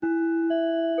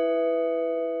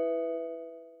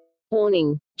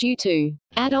Warning, due to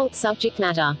adult subject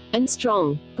matter and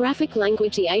strong graphic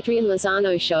language, the Adrian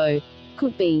Lozano show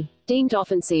could be deemed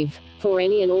offensive for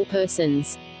any and all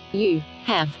persons. You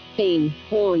have been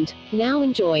warned. Now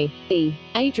enjoy the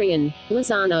Adrian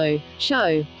Lozano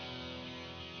show.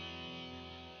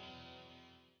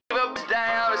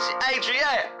 Down, it's the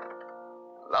Adrian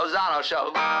Lozano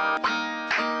show.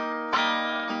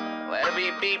 Where the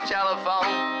beep beep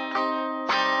telephone,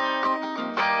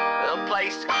 a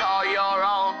place to call your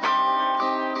own.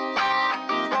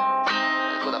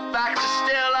 But the facts are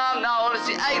still unknown. It's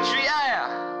the Adrian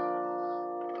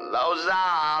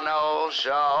Lozano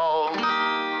show.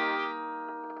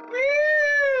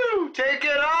 Woo! Take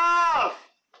it off!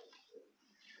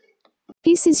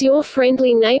 This is your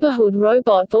friendly neighborhood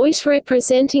robot voice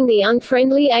representing the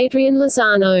unfriendly Adrian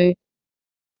Lozano.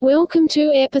 Welcome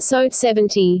to episode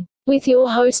 70, with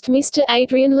your host Mr.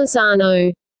 Adrian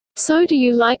Lozano. So do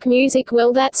you like music?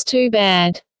 Well, that's too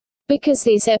bad. Because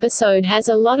this episode has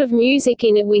a lot of music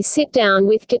in it, we sit down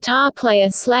with guitar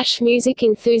player / music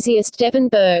enthusiast Devin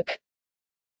Burk.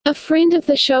 A friend of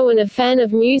the show and a fan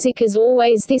of music as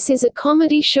always. This is a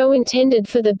comedy show intended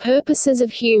for the purposes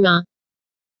of humor.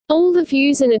 All the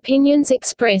views and opinions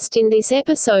expressed in this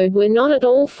episode were not at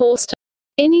all forced.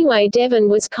 Anyway, Devin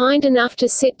was kind enough to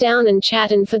sit down and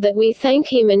chat, and for that we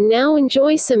thank him. And now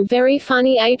enjoy some very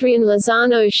funny Adrian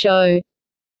Lozano show.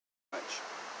 Oh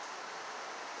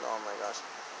my gosh.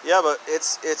 Yeah, but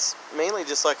it's mainly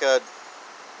just like a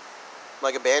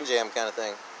band jam kind of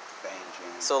thing. Band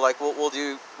jam. So like we'll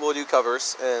do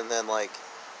covers, and then like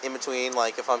in between,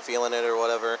 like if I'm feeling it or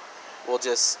whatever, we'll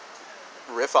just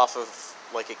riff off of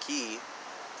like a key,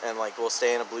 and like we'll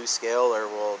stay in a blues scale or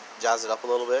we'll jazz it up a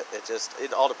little bit.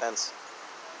 It all depends.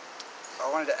 I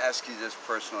wanted to ask you this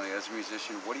personally, as a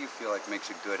musician, what do you feel like makes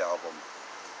a good album?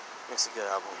 Makes a good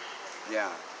album. Yeah.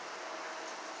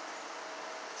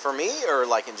 For me, or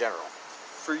like in general?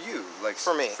 For you, like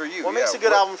for me. For you. What makes a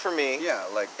good album for me? Yeah,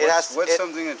 like what's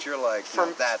something that you're like,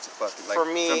 no, that's a fucking, like, for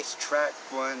me, from track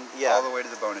one yeah, all the way to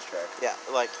the bonus track. Yeah,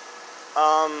 like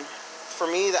for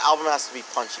me the album has to be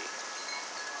punchy.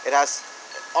 It has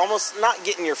almost not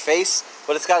get in your face,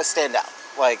 but it's got to stand out.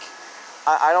 Like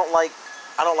I don't like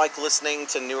listening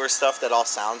to newer stuff that all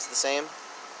sounds the same.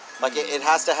 Like it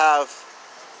has to have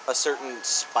a certain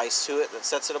spice to it that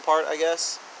sets it apart, I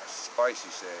guess. Spice,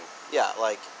 you say? Yeah,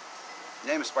 like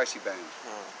name a spicy band.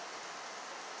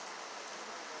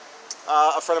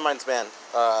 A friend of mine's band,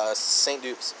 St.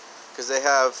 Dukes, because they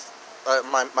have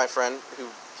my friend who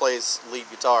plays lead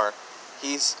guitar.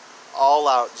 He's all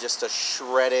out just a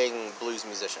shredding blues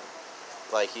musician.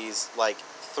 Like he's like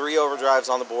 3 overdrives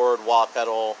on the board, wah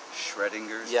pedal.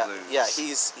 Schrodinger's blues. Yeah,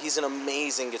 he's an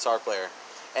amazing guitar player,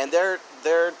 and their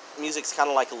music's kind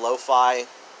of like lo-fi,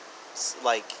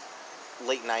 like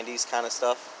late '90s kind of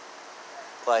stuff.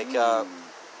 We're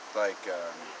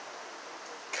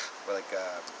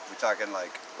talking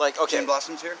like okay, Gin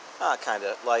Blossoms here? Kind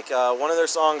of. Like one of their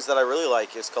songs that I really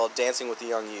like is called "Dancing with the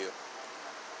Young You."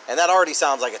 And that already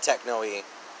sounds like a techno-y.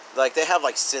 Like, they have,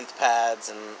 like, synth pads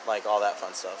and, like, all that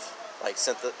fun stuff. Like,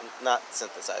 not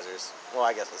synthesizers. Well,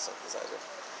 I guess a synthesizer.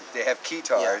 They have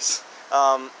keytars.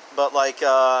 Yeah. But, like,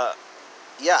 yeah,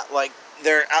 like,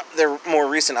 their more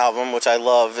recent album, which I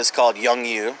love, is called Young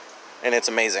You. And it's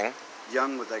amazing.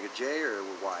 Young with, like, a J or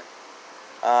with Y?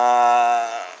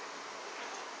 I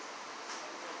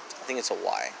think it's a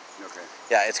Y. Okay.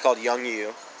 Yeah, it's called Young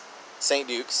You. St.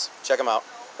 Dukes. Check them out.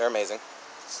 They're amazing.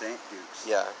 St. Dukes.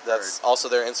 Yeah, that's also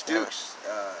their Instagram. Dukes,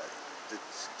 the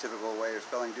typical way of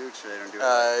spelling Dukes, or they don't do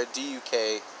it? Dukes.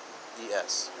 Okay. Yeah.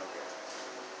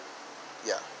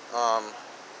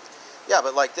 Yeah,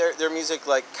 but like their music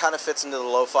like kind of fits into the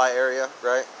lo-fi area,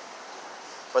 right?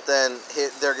 But then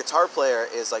their guitar player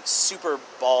is like super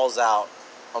balls out,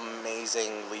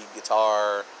 amazing lead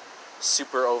guitar,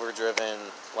 super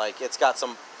overdriven. Like it's got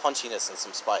some punchiness and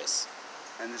some spice.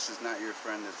 And this is not your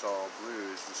friend that's all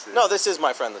blues. This is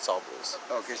my friend that's all blues.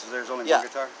 Okay, so there's only one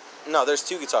guitar? No, there's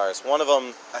 2 guitars. One of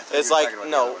them is like,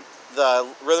 the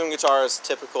rhythm guitar is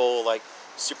typical, like,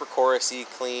 super chorusy,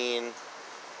 clean,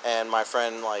 and my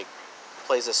friend, like,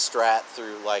 plays a Strat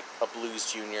through, like, a blues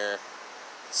junior,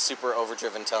 super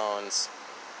overdriven tones.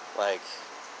 Like,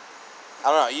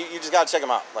 I don't know, you just gotta check them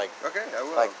out. Like, okay, I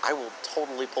will. Like, I will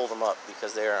totally pull them up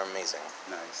because they are amazing.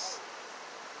 Nice.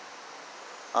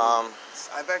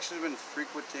 I've actually been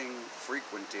frequenting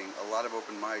a lot of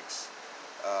open mics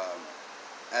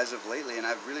as of lately, and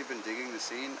I've really been digging the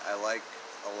scene. I like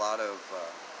a lot of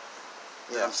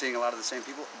I'm seeing a lot of the same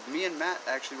people. Me and Matt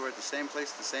actually were at the same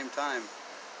place at the same time,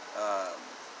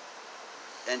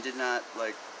 and did not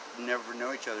like never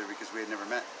know each other because we had never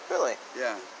met. Really?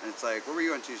 Yeah, and it's like, where were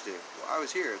you on Tuesday? Well, I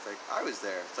was here. It's like, I was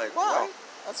there. It's like, Wow, what?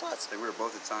 that's nuts. Like, we were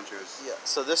both at Sancho's. Yeah.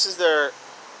 So this is their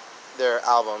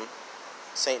album,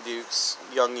 St. Duke's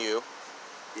Young You.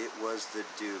 It was the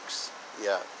Dukes.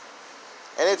 Yeah,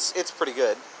 and it's pretty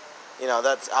good. You know,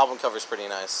 that album cover's pretty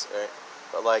nice, right?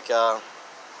 But like, I'm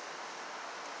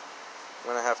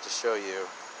gonna have to show you,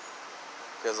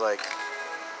 because like,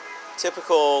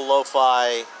 typical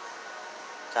lo-fi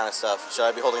kind of stuff. Should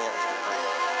I be holding it?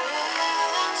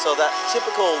 So that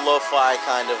typical lo-fi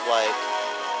kind of like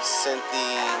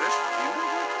synthy.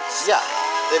 Yeah,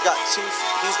 he's got two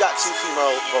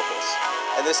female vocals,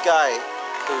 and this guy,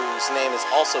 whose name is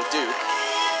also Duke,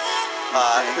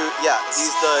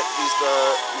 he's the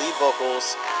lead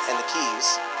vocals and the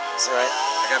keys, right?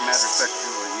 I got mad respect for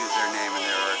people who use their name in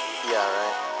their art. Yeah,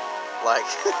 right. Like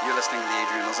you're listening to the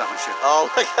Adrian Lozano show.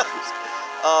 Oh my gosh.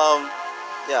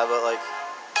 Yeah, but like,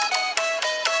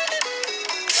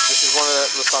 this is one of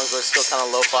the songs where it's still kind of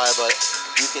lo-fi, but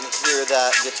you can hear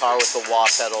that guitar with the wah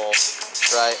pedal,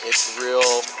 right? It's real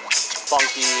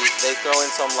funky. They throw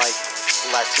in some like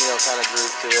Latino kind of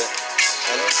groove to it,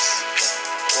 and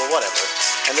well, whatever.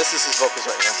 And this is his vocals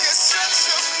right here.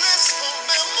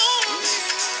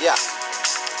 Yeah,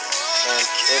 and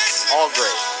it's all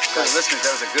great. For the listeners,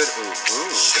 that was a good ooh.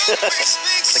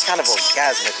 The kind of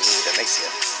orgasmic ooh that makes you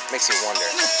wonder.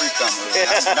 A little pre-cum ooh,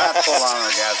 not full-on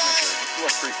orgasmic ooh, just a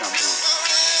little pre-cum ooh.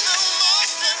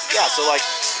 Yeah, so like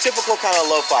typical kind of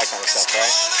lo-fi kind of stuff,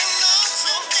 right?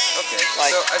 Okay,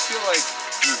 like, so I feel like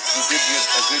you did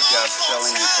a good job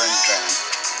selling your friend's band,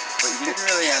 but you didn't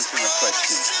really answer my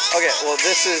question. Okay, well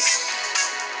this is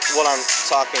what I'm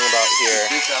talking about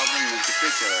here. This album in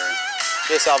particular.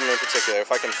 This album in particular,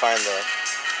 if I can find the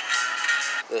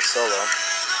solo.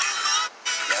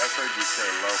 Yeah, I've heard you say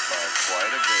lo-fi quite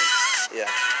a bit.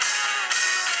 Yeah.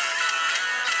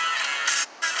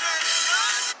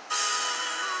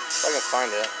 If I can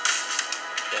find it.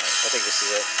 Yeah, I think this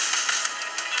is it.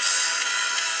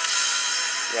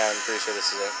 Yeah, I'm pretty sure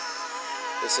this is it.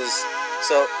 This is,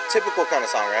 so, typical kind of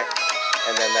song, right?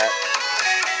 And then that.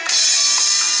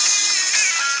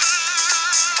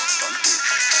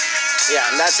 Yeah,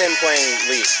 and that's him playing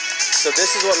lead. So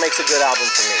this is what makes a good album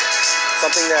for me.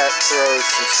 Something that throws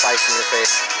some spice in your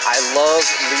face. I love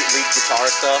lead guitar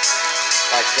stuff.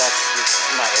 Like that's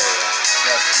my area.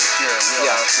 That's your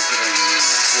wheelhouse considering you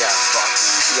rock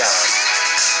music. Yeah.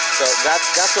 So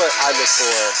that's what I look for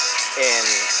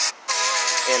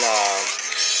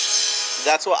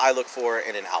that's what I look for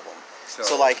in an album.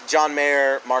 So like John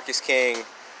Mayer, Marcus King,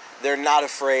 they're not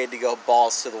afraid to go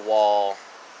balls to the wall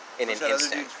in an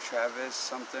instant. Other dude, Travis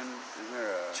something? Isn't there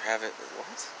a Travis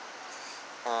what?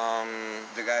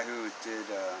 The guy who did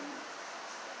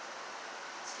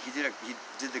he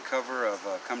did the cover of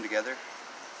Come Together.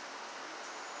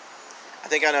 I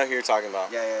think I know who you're talking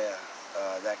about. Yeah.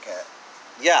 That cat.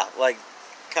 Yeah, like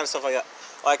kind of stuff like that.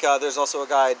 Like there's also a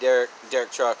guy, Derek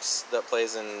Trucks, that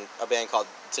plays in a band called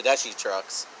Tedeschi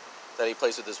Trucks, that he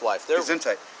plays with his wife. He's in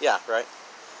tight. Yeah, right.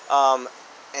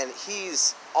 And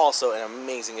he's also an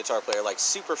amazing guitar player. Like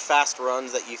super fast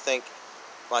runs that you think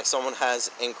like someone has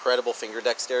incredible finger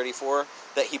dexterity for,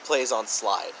 that he plays on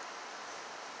slide.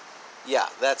 Yeah,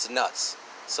 that's nuts.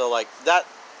 So like that,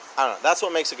 I don't know. That's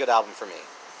what makes a good album for me.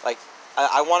 Like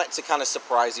I want it to kind of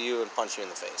surprise you and punch you in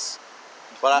the face.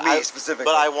 But specifically.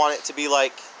 But I want it to be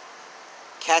like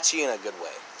catchy in a good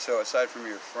way. So aside from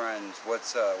your friends,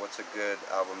 what's a good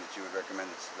album that you would recommend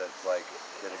that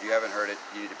if you haven't heard it,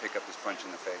 you need to pick up this punch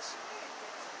in the face?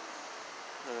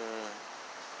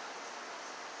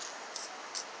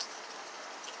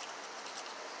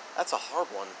 That's a hard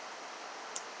one.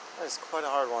 That is quite a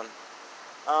hard one.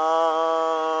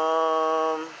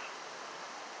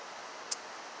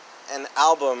 An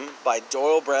album by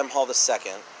Doyle Bramhall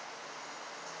II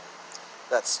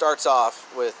that starts off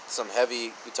with some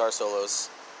heavy guitar solos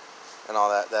and all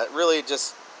that. That really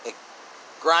just, it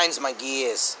grinds my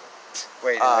gears.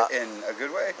 Wait, in a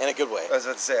good way? In a good way. I was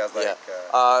about to say, I was like...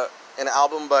 Yeah. An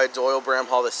album by Doyle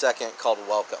Bramhall II called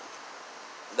Welcome.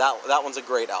 That one's a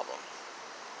great album.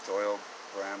 Doyle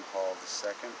Bramhall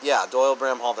II? Yeah, Doyle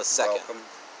Bramhall II.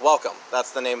 Welcome.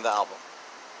 That's the name of the album.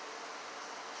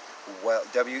 Well,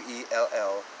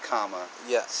 W-E-L-L, comma,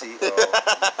 yeah. C-O.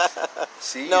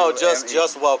 C-U-M-E. No,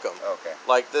 just Welcome. Okay.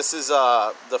 Like, this is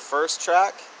the first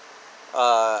track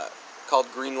called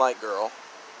Green Light Girl.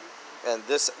 And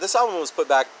this album was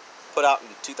put out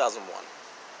in 2001.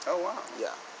 Oh, wow.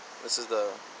 Yeah. This is the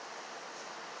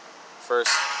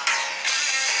first...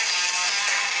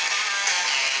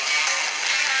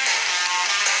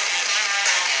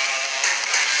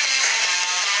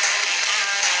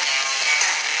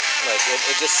 Like,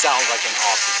 it just sounds like an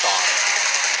awesome song.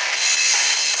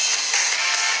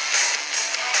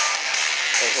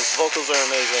 And his vocals are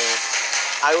amazing.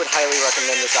 I would highly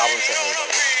recommend this album to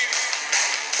anybody.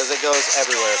 Because it goes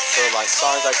everywhere. For like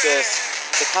songs like this,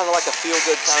 it's kind of like a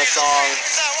feel-good kind of song.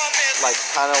 Like,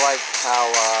 kind of like how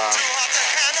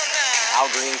Al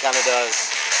Green kind of does.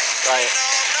 Right?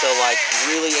 So like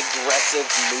really aggressive,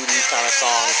 moody kind of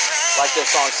songs. Like their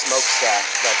song Smokestack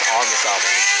that's on this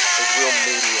album is real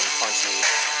moody and punchy.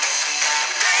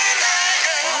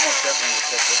 Well, I'm most definitely going to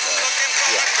check this out.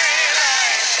 Yeah.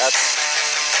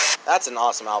 That's an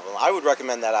awesome album. I would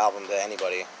recommend that album to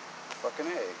anybody. Fucking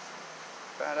A.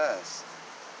 Badass.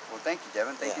 Well, thank you,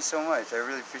 Devin. Thank you so much. I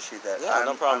really appreciate that. Yeah,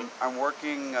 no problem. I'm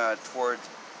working towards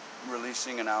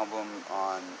releasing an album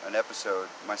on an episode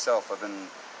myself. I've been,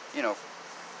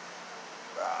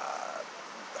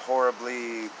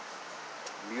 horribly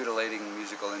mutilating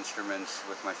musical instruments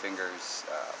with my fingers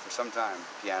for some time.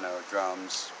 Piano,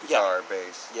 drums, guitar,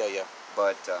 bass. Yeah.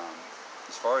 But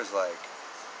as far as like,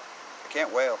 I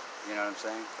can't wail. You know what I'm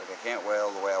saying? Like I can't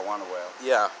wail the way I want to wail.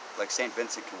 Yeah. Like St.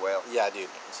 Vincent can wail. Yeah, dude.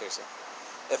 Seriously.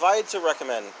 If I had to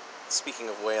recommend, speaking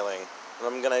of wailing,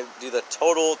 I'm gonna do the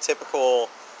total typical.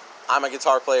 I'm a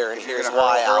guitar player, and If here's you're gonna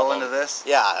why hurl album. into this?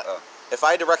 Yeah. Oh. If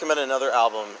I had to recommend another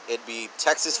album, it'd be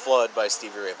Texas Flood by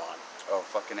Stevie Ray Vaughan. Oh,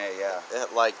 fucking A, yeah.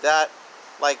 Like that,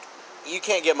 like you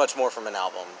can't get much more from an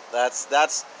album.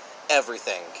 That's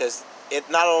everything, because it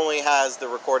not only has the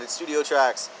recorded studio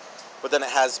tracks, but then it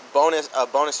has a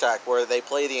bonus track where they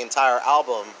play the entire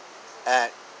album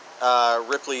at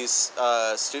Ripley's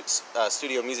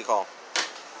studio music hall.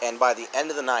 And by the end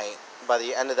of the night, by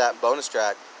the end of that bonus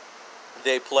track,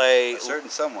 they play A certain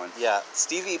someone. Yeah,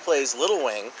 Stevie plays Little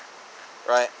Wing,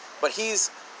 right? But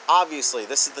he's obviously,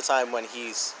 this is the time when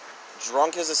he's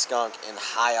drunk as a skunk and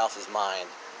high off his mind.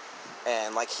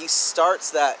 And like he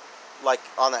starts that, like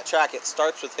on that track, it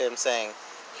starts with him saying,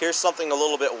 here's something a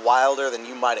little bit wilder than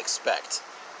you might expect.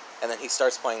 And then he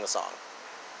starts playing the song.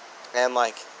 And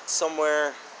like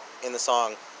somewhere in the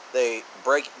song, they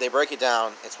break it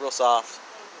down, it's real soft,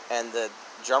 and the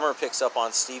drummer picks up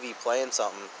on Stevie playing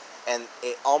something, and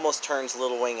it almost turns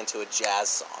Little Wing into a jazz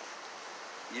song.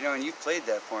 You know, and you played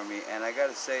that for me, and I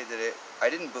gotta say that I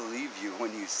didn't believe you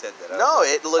when you said that. No,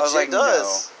 it legit does.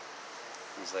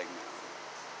 No. I was like, no.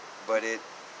 But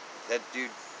that dude,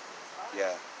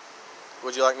 yeah.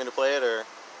 Would you like me to play it, or?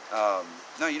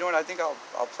 No, you know what? I think I'll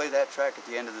play that track at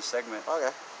the end of the segment.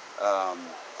 Okay.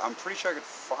 I'm pretty sure I could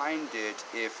find it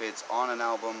if it's on an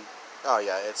album. Oh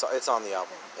yeah, it's on the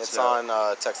album. It's on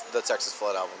the Texas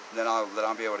Flood album. Then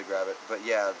I'll be able to grab it. But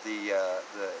yeah, the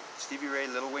Stevie Ray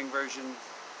Little Wing version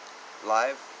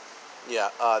live. Yeah,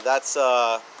 that's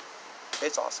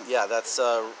it's awesome. Yeah, that's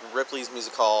Ripley's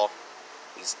Music Hall.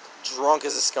 He's drunk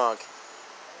as a skunk,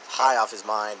 high off his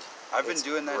mind. I've been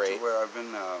doing that great. to where I've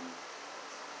been,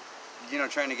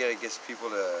 trying to get people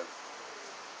to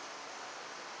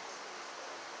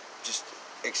just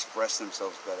express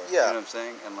themselves better. Yeah. You know what I'm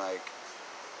saying? And like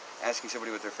asking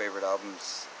somebody what their favorite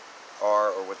albums are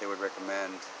or what they would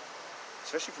recommend,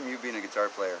 especially from you being a guitar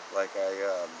player. Like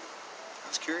I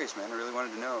was curious, man. I really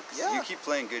wanted to know. 'Cause you keep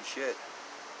playing good shit.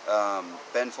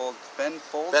 Ben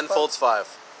Folds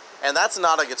 5. And that's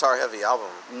not a guitar-heavy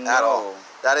album No. at all.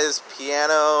 That is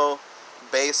piano,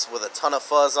 bass with a ton of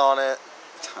fuzz on it.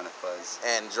 Ton of fuzz.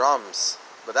 And drums.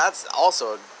 But that's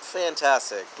also a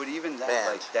fantastic But even that,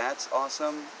 band. like, that's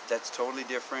awesome. That's totally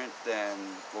different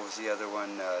than, what was the other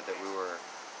one that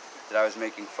I was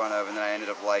making fun of and then I ended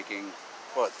up liking?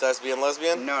 What, Thespian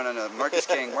Lesbian? No. Marcus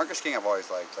King. Marcus King I've always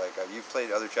liked. Like, you've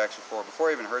played other tracks before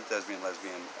I even heard Thespian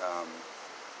Lesbian.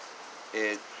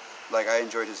 I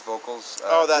enjoyed his vocals.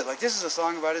 This is a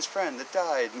song about his friend that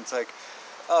died. And it's like,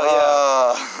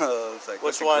 it's like,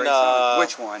 Which one?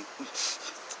 Which one?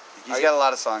 He's got a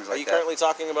lot of songs like that. Are you currently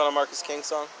talking about a Marcus King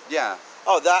song? Yeah.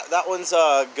 Oh, that one's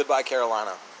Goodbye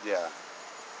Carolina. Yeah.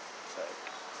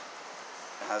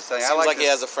 I was saying, Seems like he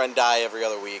has a friend die every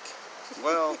other week.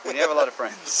 Well, when you have a lot of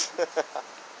friends.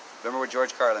 Remember what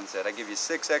George Carlin said, I give you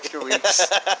 6 extra weeks.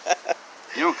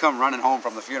 You don't come running home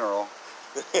from the funeral.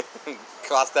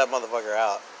 Cost that motherfucker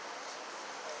out.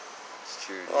 It's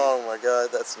true, dude. Oh my god,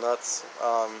 that's nuts.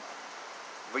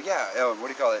 But yeah, what do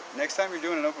you call it? Next time you're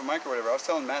doing an open mic or whatever, I was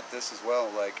telling Matt this as well.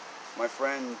 Like, my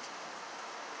friend,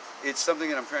 it's something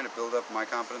that I'm trying to build up my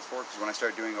confidence for, because when I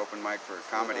start doing open mic for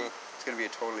comedy, it's going to be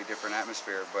a totally different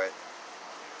atmosphere, but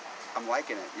I'm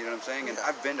liking it, you know what I'm saying? And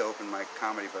I've been to open mic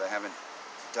comedy, but I haven't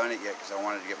done it yet because I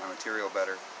wanted to get my material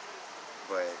better.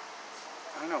 But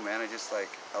I don't know, man. I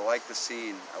like the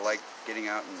scene. I like getting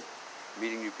out and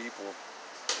meeting new people.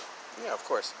 Yeah, of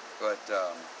course. But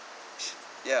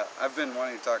Yeah, I've been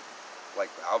wanting to talk like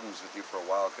albums with you for a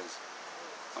while because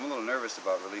I'm a little nervous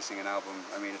about releasing an album.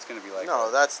 I mean, it's gonna be like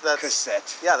that's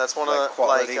cassette. Yeah, that's one like of the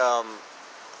quality.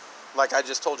 like I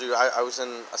just told you, I was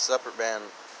in a separate band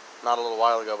not a little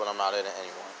while ago, but I'm not in it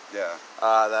anymore. Yeah.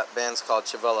 That band's called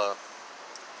Chavella,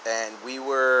 and we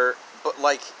were, but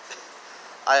like,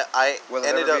 I Will it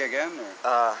ended ever up be again?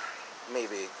 Or?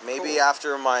 maybe Cool.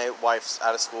 after my wife's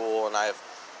out of school and I have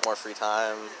more free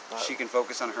time. She can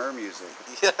focus on her music.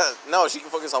 Yeah, no, she can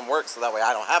focus on work, so that way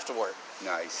I don't have to work.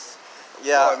 Nice.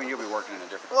 Yeah. Well, I mean, you'll be working in a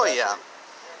different. Well, yeah.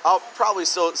 I'll probably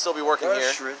still be working Gotta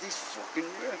here. shred these fucking.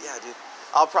 Yeah, dude.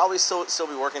 I'll probably still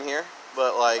be working here,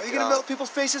 but like. Are you gonna melt people's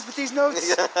faces with these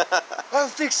notes? I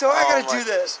don't think so. I gotta do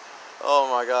this. Oh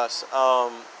my gosh.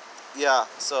 Yeah.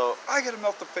 So. I gotta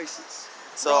melt the faces.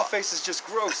 So. Raw face is just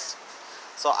gross.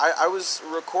 So I was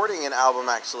recording an album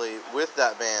actually with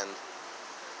that band,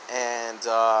 and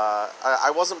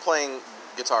I wasn't playing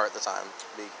guitar at the time,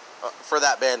 for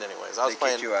that band anyways. I was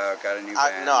playing. They kicked you out, got a new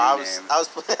band. No, I was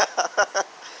playing.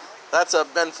 That's a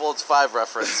Ben Folds 5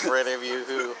 reference for any of you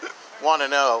who want to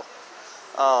know.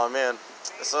 Oh man,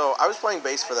 so I was playing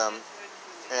bass for them,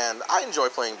 and I enjoy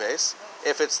playing bass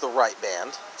if it's the right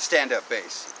band. Stand-up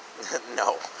bass.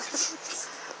 No.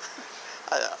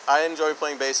 I enjoy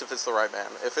playing bass if it's the right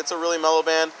band. If it's a really mellow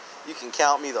band, you can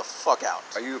count me the fuck out.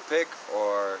 Are you a pick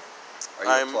or are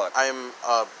you a pluck? I'm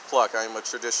a pluck. I'm a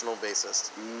traditional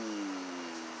bassist.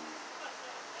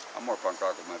 I'm more punk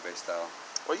rock with my bass style.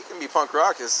 Well, you can be punk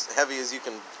rock as heavy as you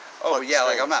can. Oh yeah,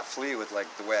 like strings. I'm not Flea with like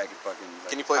the way I can fucking. Like,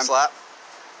 can you play slap?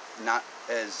 Not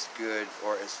as good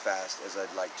or as fast as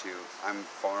I'd like to. I'm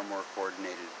far more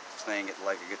coordinated playing it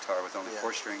like a guitar with only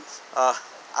 4 strings.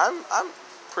 I'm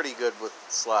pretty good with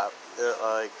slap.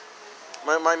 Like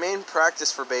my main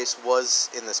practice for bass was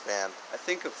in this band. I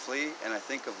think of Flea and I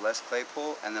think of Les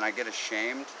Claypool, and then I get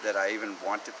ashamed that I even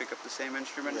want to pick up the same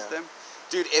instrument as them.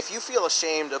 Dude, if you feel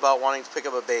ashamed about wanting to pick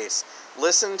up a bass,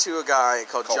 listen to a guy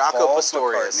called Jaco Paul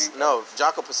Pastorius. McCartney. No,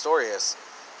 Jaco Pastorius.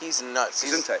 He's nuts.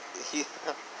 He's in tight.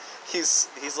 He's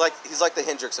like the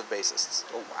Hendrix of bassists.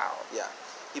 Oh wow. Yeah.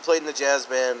 He played in a jazz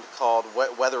band called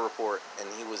Wet Weather Report, and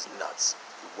he was nuts.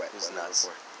 He was nuts.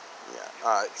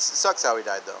 Yeah. It sucks how he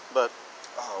died though. But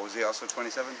was he also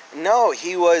 27? no,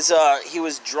 he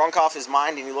was drunk off his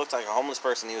mind, and he looked like a homeless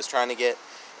person. He was trying to get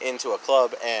into a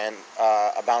club, and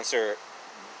a bouncer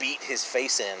beat his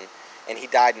face in, and he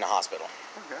died in a hospital.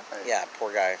 Poor guy. Yeah,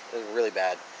 poor guy. It was really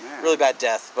bad. Man. Really bad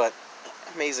death, but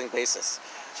amazing bassist.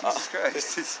 Jesus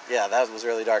Christ. Yeah, that was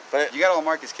really dark. But you got all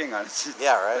Marcus King on it.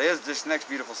 Yeah, right. This next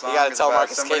beautiful song. You got to tell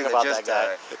Marcus somebody King about just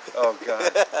that guy. died. Oh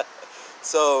god.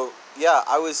 So yeah,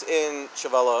 I was in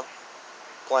Chavella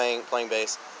playing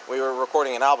bass. We were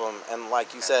recording an album, and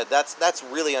like you said, that's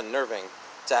really unnerving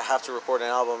to have to record an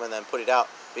album and then put it out,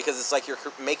 because it's like you're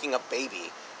making a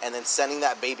baby and then sending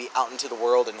that baby out into the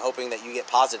world and hoping that you get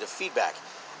positive feedback.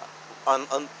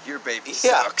 Your baby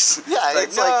sucks. Yeah,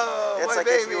 it's like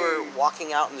baby. if you were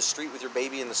walking out in the street with your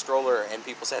baby in the stroller and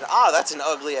people said, that's an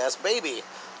ugly ass baby.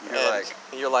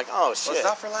 You're like, oh shit. Well, it's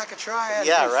not for lack of trying.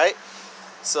 Yeah, right?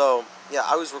 So, yeah,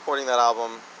 I was recording that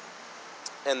album,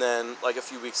 and then like a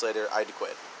few weeks later, I had to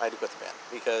quit. I had to quit the band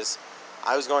because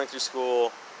I was going through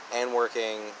school and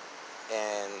working,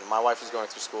 and my wife was going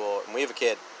through school, and we have a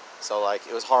kid. So, like,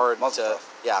 it was hard to...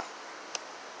 Yeah.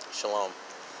 Shalom.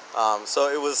 So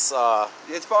it was...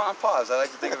 It's on pause. I like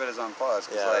to think of it as on pause.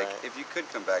 Because, if you could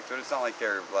come back to it, it's not like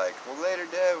they're like, well, later,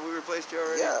 Dev, we replaced you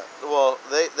already. Yeah. Well,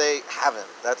 they haven't.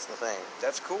 That's the thing.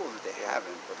 That's cool that they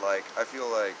haven't. But, like, I feel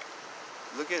like...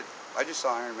 I just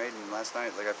saw Iron Maiden last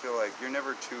night. Like, I feel like you're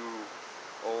never too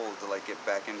old to, like, get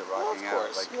back into rocking out.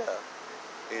 Of course,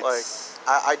 yeah. It's...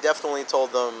 Like, I definitely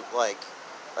told them, like,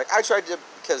 I tried to...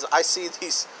 Because I see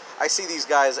these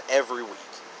guys every week.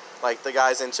 Like, the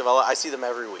guys in Chavella, I see them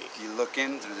every week. You look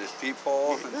in through this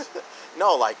peephole?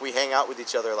 No, like, we hang out with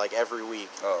each other, like, every week.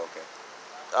 Oh, okay.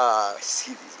 I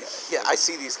see these guys. Yeah, I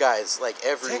see these guys, like,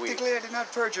 every week. Technically, I did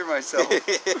not perjure myself.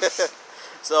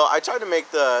 So, I tried to make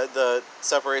the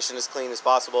separation as clean as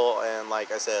possible, and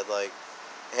like I said, like,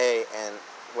 hey, and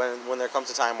when there comes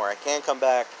a time where I can come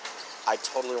back, I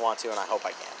totally want to, and I hope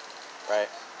I can, right?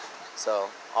 So,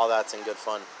 all that's in good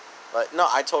fun. But, no,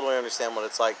 I totally understand what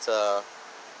it's like to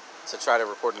try to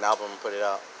record an album and put it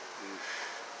out.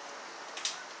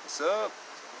 What's up?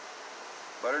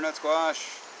 Butternut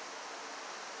Squash.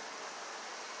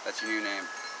 That's your new name.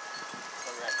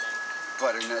 Correct name.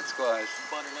 Butternut Squash.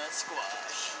 Butternut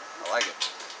Squash. I like it.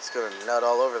 He's gonna nut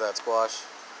all over that squash.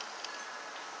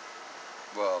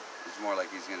 Well, it's more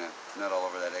like he's gonna nut all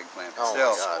over that eggplant. Oh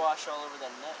Still. my God. Squash all over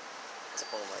that nut.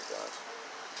 Oh my gosh.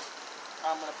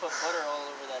 I'm gonna put butter all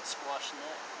over that squash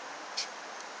neck.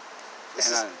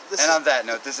 And on that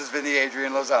note, this has been the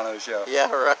Adrian Lozano Show.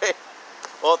 Yeah, right.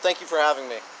 Well, thank you for having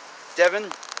me. Devin,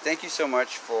 thank you so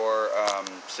much for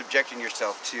subjecting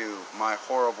yourself to my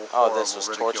horrible This was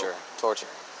ridicule. torture.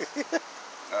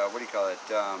 What do you call it?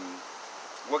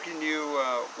 What can you,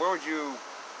 where would you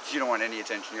don't want any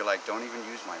attention. You're like, don't even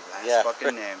use my last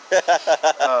fucking name.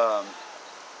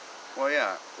 Well,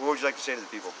 yeah. What would you like to say to the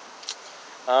people?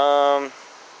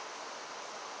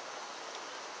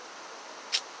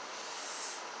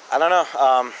 I don't know.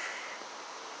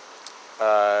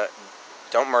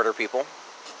 Don't murder people.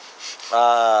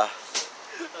 That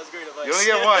was great advice. You only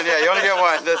get one. Yeah, you only get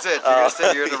one. That's it.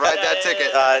 You're gonna ride that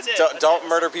ticket. Don't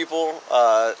murder people.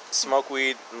 Smoke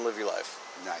weed and live your life.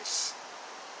 Nice.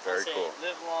 Very cool.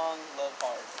 Live long, love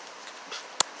hard.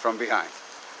 From behind.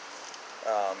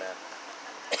 Oh man.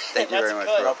 Thank you very much,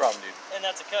 bro. No problem, dude. And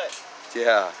that's a cut.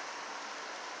 Yeah.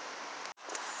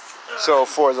 So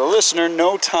for the listener,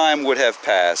 no time would have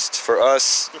passed. For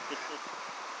us,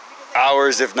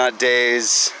 hours, if not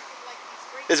days.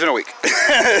 It's been a week.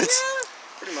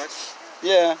 Pretty much.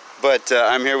 Yeah, but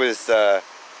I'm here with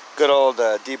good old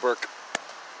dburk,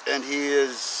 and he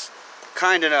is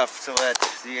kind enough to let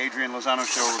the Adrian Lozano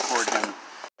Show record him.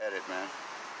 Edit, man.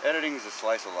 Editing is a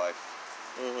slice of life.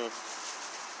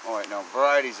 Oh wait, no,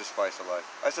 variety is a slice of life.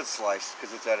 I said slice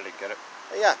because it's editing. Get it?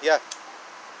 Yeah.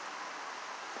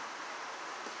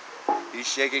 He's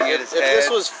shaking his If head. this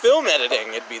was film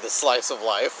editing, it'd be the slice of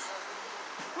life.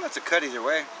 Well, it's a cut either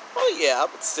way. Well, yeah,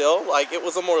 but still, like, it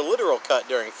was a more literal cut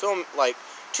during film, like,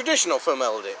 traditional film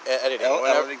editing.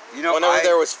 Editing. You know, whenever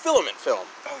there was filament film.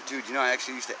 Oh, dude, you know, I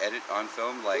actually used to edit on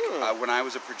film. Like, when I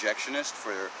was a projectionist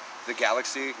for the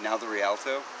Galaxy, now the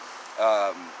Rialto,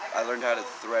 I learned how to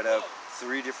thread up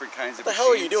 3 different kinds of What the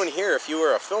hell are you doing here if you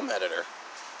were a film editor?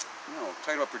 No, I'm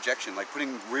talking about projection, like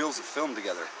putting reels of film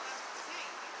together.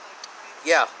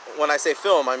 Yeah, when I say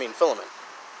film, I mean filament.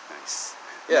 Nice.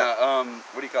 Yeah.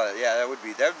 What do you call it? Yeah, that would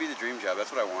be the dream job.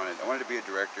 That's what I wanted. I wanted to be a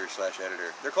director /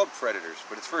 editor. They're called predators,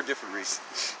 but it's for a different reason.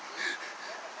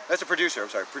 That's a producer. I'm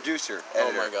sorry, producer,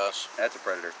 editor. Oh my gosh. That's a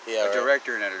predator. Yeah. A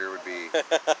director and editor would be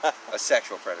a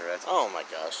sexual predator. That's Oh my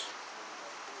gosh.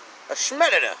 A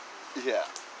schmeditor. Yeah.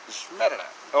 Schmeditor.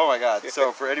 Oh my God.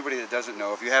 So for anybody that doesn't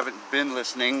know, if you haven't been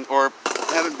listening or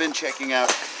haven't been checking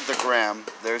out the gram,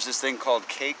 there's this thing called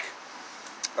Cake.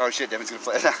 Oh shit, Devin's gonna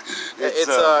play it. It's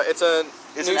a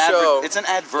new show. It's an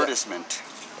advertisement.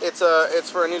 Yeah. It's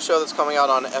for a new show that's coming out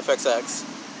on FXX,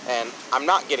 and I'm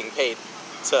not getting paid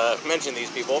to mention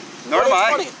these people. Nor am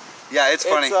I. Funny. Yeah, it's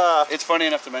funny. It's funny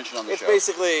enough to mention on the show. It's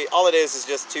basically all it is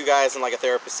just 2 guys in like a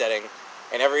therapist setting,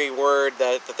 and every word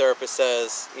that the therapist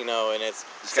says, you know, and it's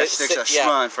this guy sticks a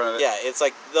schma in front of it. Yeah, it's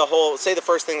like the whole say the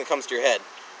first thing that comes to your head.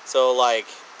 So like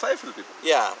play it for the people.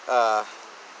 Yeah.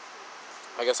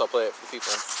 I guess I'll play it for the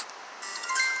people.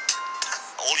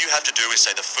 All you have to do is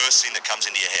say the first thing that comes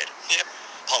into your head. Yep.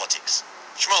 Politics.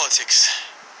 Schmolitics.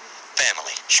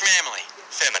 Family. Schmamily.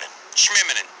 Feminine.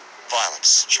 Schmiminin.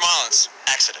 Violence. Schmolence.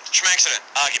 Accident. Schmaccident.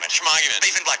 Argument. Schmargument.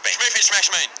 Beef and black bean. Schmeefy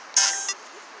schmashmean.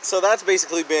 So that's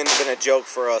basically been a joke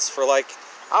for us for like,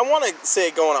 I want to say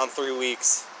going on 3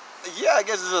 weeks. Yeah, I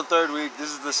guess this is the 3rd week.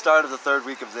 This is the start of the 3rd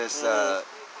week of this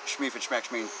Schmeef and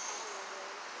Schmachmean.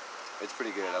 It's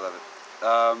pretty good. I love it.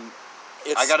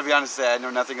 I gotta be honest and say I know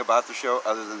nothing about the show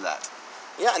other than that.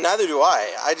 Yeah, neither do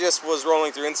I. I just was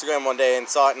rolling through Instagram one day and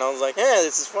saw it and I was like, hey,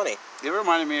 this is funny. It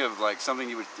reminded me of like something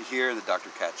you would hear in the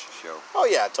Dr. Katz show. Oh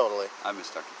yeah, totally. I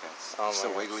miss Dr. Katz. Oh, so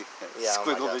my wiggly. Yeah,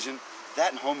 Squiggle vision.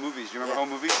 That and Home Movies. Do you remember Home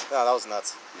Movies? Yeah, that was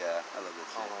nuts. Yeah, I love that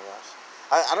show. Oh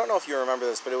my gosh. I don't know if you remember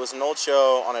this, but it was an old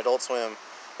show on Adult Swim.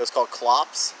 It was called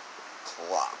Clops.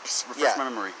 Clops. Refresh my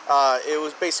memory. It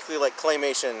was basically like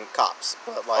claymation cops,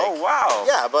 but like. Oh wow.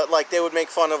 Yeah, but like they would make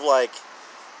fun of like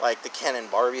the Ken and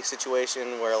Barbie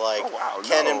situation where like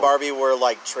Ken and Barbie were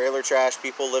like trailer trash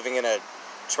people living in a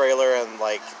trailer and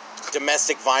like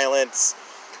domestic violence.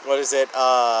 What is it?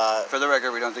 For the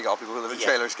record, we don't think all people who live in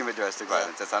trailers commit domestic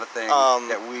violence. That's not a thing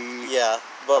that we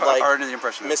but like are under the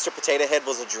impression of. Mr. Potato Head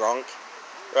was a drunk,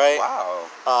 right? Wow.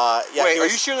 Wait, are you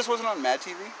sure this wasn't on Mad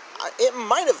TV? It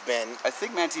might have been. I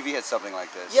think Mad TV had something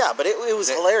like this. Yeah, but it was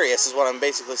hilarious is what I'm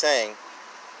basically saying.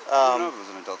 I don't know if it was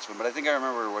an Adult Swim, but I think I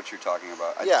remember what you're talking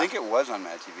about. I think it was on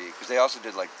Mad TV, because they also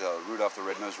did like the Rudolph the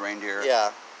Red-Nosed Reindeer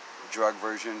drug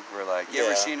version, where like, you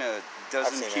ever seen a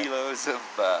dozen kilos of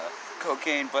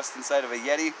cocaine bust inside of a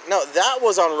Yeti? No, that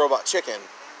was on Robot Chicken.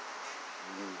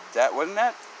 That wasn't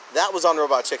that? That was on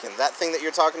Robot Chicken. That thing that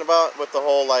you're talking about with the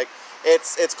whole like,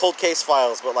 it's Cold Case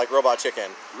Files, but like Robot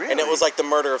Chicken. Really? And it was like the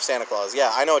murder of Santa Claus.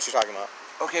 Yeah, I know what you're talking about.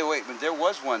 Okay, wait, but there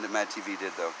was one that Mad TV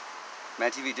did though.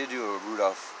 Mad TV did do a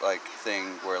Rudolph like thing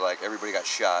where like everybody got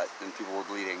shot and people were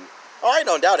bleeding. Oh, I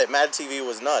don't doubt it. Mad TV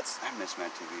was nuts. I miss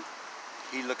Mad TV.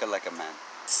 He looked like a man.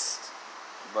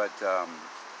 But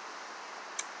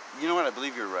you know what? I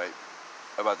believe you're right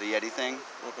about the Yeti thing.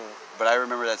 But I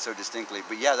remember that so distinctly.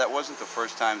 But yeah, that wasn't the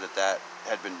first time that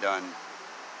had been done,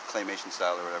 claymation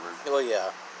style or whatever. Well, yeah.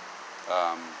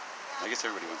 I guess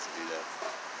everybody wants to do that.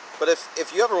 But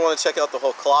if you ever want to check out the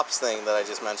whole Clops thing that I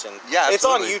just mentioned, yeah, it's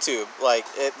on absolutely. YouTube. Like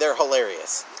they're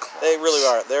hilarious. They really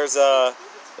are. There's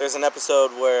an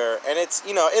episode where, and it's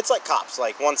it's like Cops,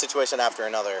 like one situation after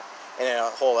another in a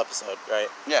whole episode, right?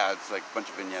 Yeah, it's like a bunch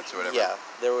of vignettes or whatever. Yeah,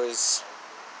 there was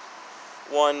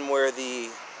one where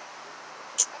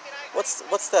what's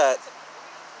that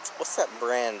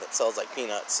brand that sells like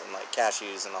peanuts and like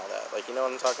cashews and all that? Like, you know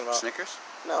what I'm talking about? Snickers?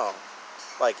 No.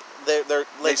 Like they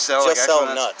sell just like sell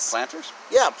nuts. Planters?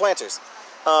 Yeah, Planters.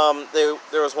 There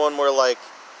was one where like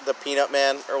the Peanut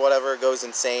Man or whatever goes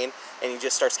insane and he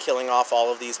just starts killing off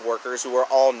all of these workers who are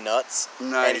all nuts.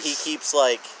 Nice. And he keeps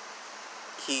like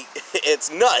it's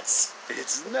nuts.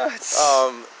 It's nuts.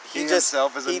 He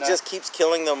just keeps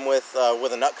killing them with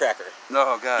a nutcracker.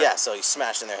 Oh god. Yeah, so he's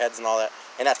smashing their heads and all that.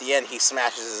 And at the end he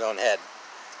smashes his own head.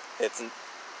 It's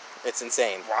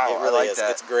insane. Wow, it really I like is.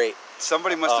 that. It's great.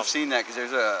 Somebody must have seen that because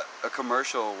there's a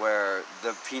commercial where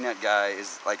the peanut guy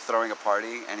is like throwing a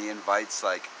party and he invites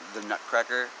like the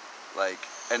Nutcracker, like,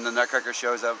 and the Nutcracker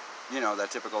shows up,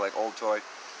 that typical like old toy.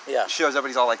 Yeah. Shows up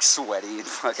and he's all like sweaty and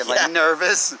fucking like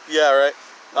nervous. Yeah, right.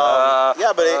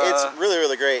 Yeah, but it's really,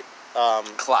 really great.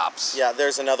 Clops. Yeah,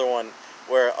 there's another one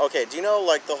where, okay, do you know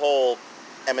like the whole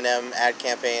M&M ad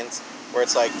campaigns where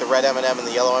it's like the red M&M and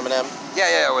the yellow M&M?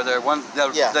 Yeah, where the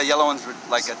yellow one's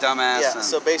like a dumbass. Yeah, and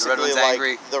so basically the red one's like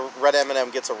angry. the red M&M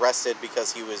gets arrested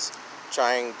because he was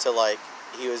trying to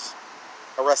he was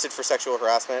arrested for sexual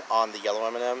harassment on the yellow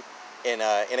M&M in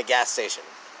a gas station.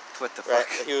 What the Right?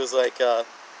 fuck? He was like,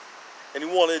 and he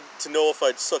wanted to know if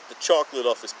I'd suck the chocolate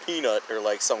off his peanut or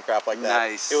like some crap like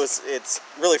that. Nice. It's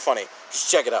really funny. Just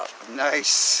check it out.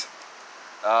 Nice.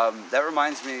 That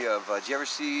reminds me of, did you ever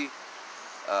see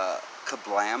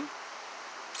Kablam?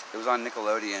 It was on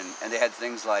Nickelodeon, and they had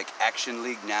things like Action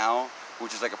League Now,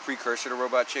 which is like a precursor to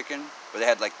Robot Chicken, where they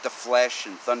had like The Flesh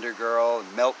and Thunder Girl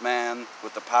and Melt Man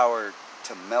with the power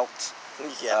to melt.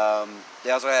 Yeah.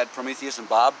 They also had Prometheus and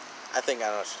Bob. I think I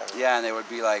know what you're talking about. Yeah, and they would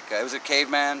be like, it was a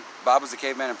caveman. Bob was a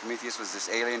caveman, and Prometheus was this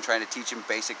alien trying to teach him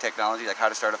basic technology, like how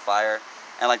to start a fire.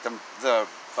 And like the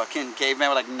fucking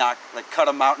caveman would like cut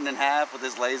a mountain in half with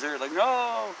his laser. Like,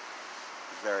 no!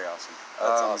 Very awesome.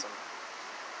 That's awesome.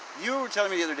 You were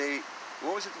telling me the other day,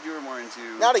 what was it that you were more into?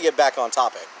 Now to get back on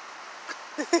topic.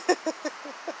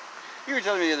 You were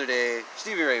telling me the other day,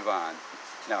 Stevie Ray Vaughan.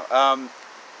 No,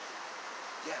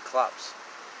 yeah, Clops.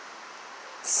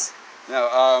 No,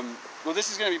 well, this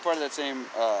is going to be part of that same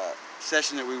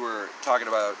session that we were talking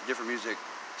about, different music.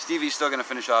 Stevie's still going to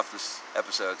finish off this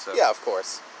episode, so. Yeah, of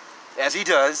course. As he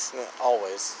does. Yeah,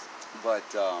 always. But,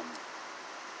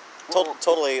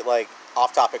 totally, like,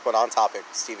 off topic, but on topic,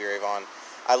 Stevie Ray Vaughan.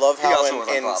 I love how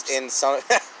in some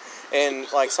in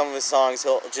like some of his songs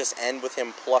he'll just end with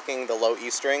him plucking the low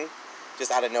E string, just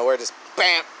out of nowhere, just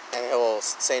bam, and he'll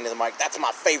say into the mic, "That's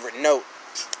my favorite note,"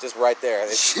 just right there.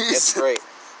 It's great.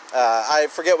 I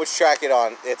forget which track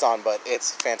it's on, but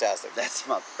it's fantastic. That's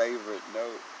my favorite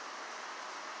note.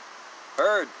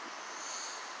 Heard.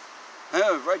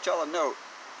 Write y'all a note.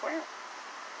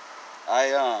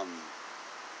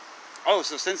 Oh,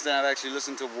 so since then I've actually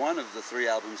listened to one of the 3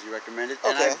 albums you recommended,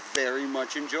 and I very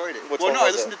much enjoyed it. Which one was I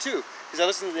listened to 2, because I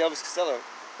listened to the Elvis Costello.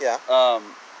 Yeah.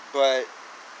 But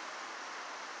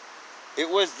it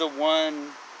was the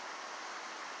one.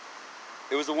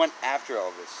 It was the one after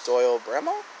Elvis. Doyle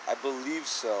Bremo? I believe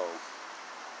so.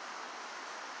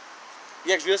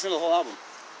 Yeah, because we listened to the whole album.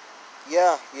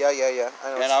 Yeah. I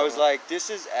know. And I was like,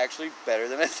 this is actually better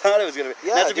than I thought it was going to be.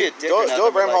 Yeah, not to be a dick or nothing,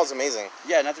 Doyle but Bramhall's amazing.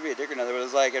 Yeah, not to be a dick or nothing, but it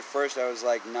was like, at first I was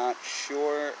like not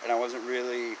sure, and I wasn't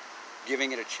really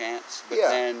giving it a chance, but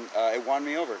then it won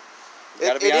me over.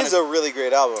 It is a really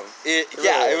great album. It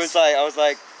really was like, I was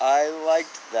like, I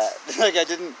liked that. Like, I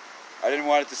didn't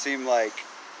want it to seem like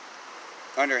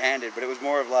underhanded, but it was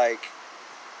more of like,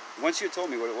 once you told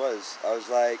me what it was, I was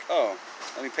like, oh,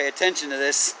 let me pay attention to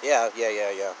this. Yeah.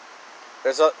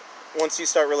 Once you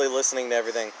start really listening to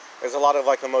everything, there's a lot of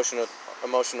like emotional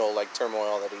like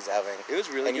turmoil that he's having. It was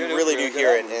really and good. You really do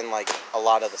hear it in like a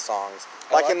lot of the songs.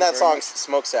 Like in that song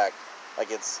Smokestack,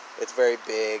 like it's very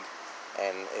big,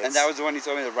 and that was the one you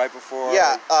told me that right before.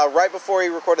 Yeah, right before he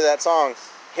recorded that song,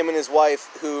 him and his wife,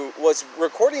 who was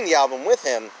recording the album with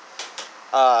him,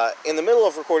 in the middle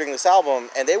of recording this album,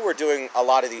 and they were doing a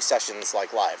lot of these sessions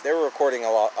like live. They were recording a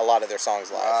lot of their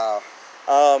songs live.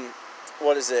 Wow.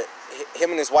 What is it?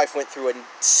 Him and his wife went through a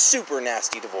super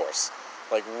nasty divorce.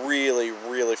 Like, really,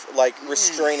 really, like,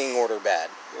 restraining order bad.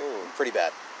 Ooh. Pretty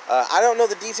bad. I don't know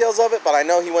the details of it, but I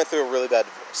know he went through a really bad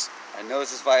divorce. I know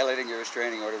this is violating your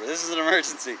restraining order, but this is an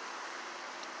emergency.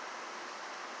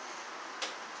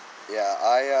 Yeah,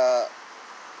 I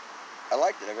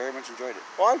liked it. I very much enjoyed it.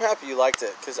 Well, I'm happy you liked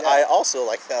it, because Yeah. I also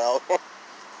like that album.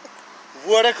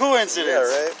 What a coincidence!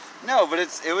 Yeah, right? No, but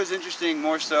it was interesting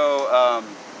more so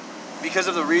because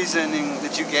of the reasoning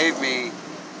that you gave me.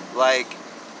 Like,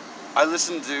 I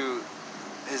listened to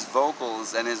his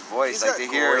vocals and his voice. He's like got to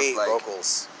hear great like,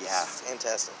 vocals. Yeah. It's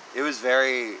fantastic. It was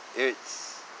very. It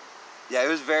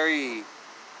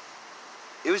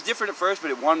was different at first, but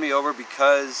it won me over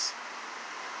because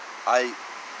I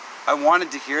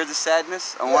wanted to hear the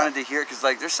sadness. I wanted to hear it because,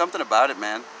 like, there's something about it,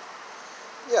 man.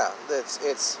 Yeah,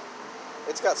 it's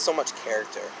got so much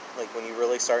character. Like, when you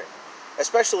really start,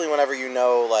 especially whenever you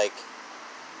know, like,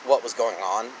 what was going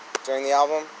on during the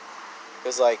album.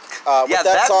 Because, like, with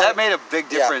that song, that made a big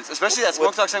difference. Especially that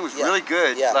Smoke Talk song was really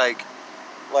good. Yeah. Like,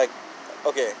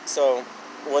 okay, so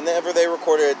whenever they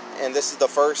recorded, and this is the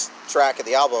first track of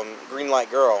the album, Green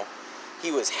Light Girl, he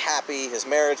was happy. His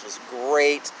marriage was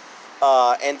great.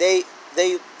 And they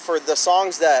for the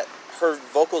songs that her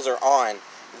vocals are on,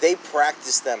 they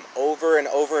practiced them over and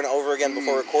over and over again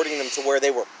before recording them to where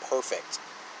they were perfect.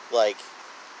 Like,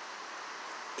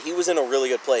 he was in a really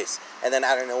good place. And then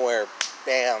out of nowhere,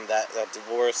 bam, that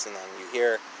divorce, and then you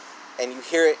hear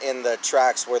it in the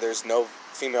tracks where there's no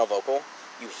female vocal.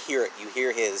 You hear it. You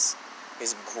hear his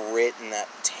grit and that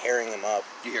tearing him up.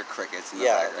 you hear crickets in the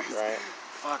background. Right.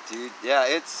 Fuck, dude. Yeah,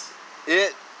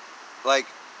 like,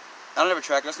 I don't have a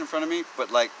track list in front of me,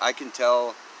 but, like, I can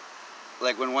tell,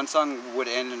 like, when one song would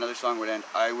end and another song would end,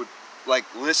 I would, like,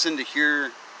 listen to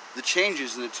hear the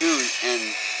changes in the tune, and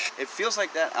it feels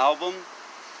like that album,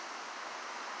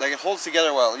 like, it holds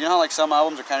together well. You know how, like, some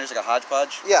albums are kind of just like a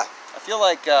hodgepodge? Yeah. I feel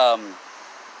like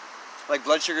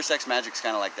Blood Sugar Sex Magic's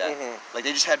kind of like that. Mhm. Like,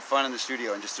 they just had fun in the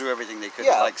studio and just threw everything they could.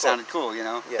 Yeah, Like, cool. sounded cool, you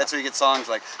know? Yeah. That's where you get songs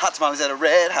like Hot Tamales at a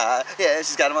Red Hot. Yeah,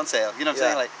 she's got them on sale. You know what I'm Yeah.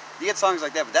 saying? Like, you get songs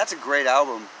like that, but that's a great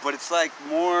album. But it's like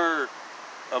more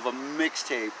of a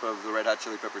mixtape of the Red Hot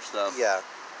Chili Pepper stuff. Yeah.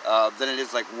 Than it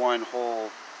is like one whole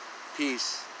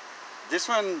piece. This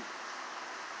one,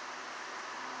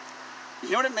 you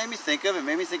know what it made me think of? It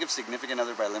made me think of Significant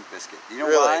Other by Limp Bizkit. You know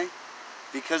Really? why?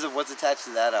 Because of what's attached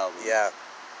to that album. Yeah.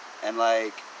 And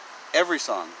like every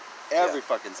song, every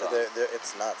fucking song.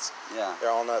 It's nuts. Yeah. They're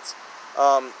all nuts. You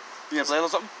gonna play a little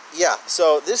something? Yeah,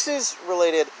 so this is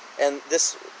related, and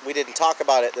this, we didn't talk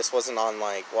about it, this wasn't on,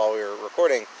 like, while we were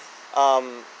recording.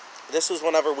 This was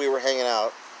whenever we were hanging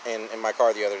out in my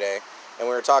car the other day, and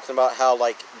we were talking about how,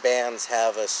 like, bands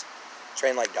have us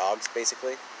train like dogs,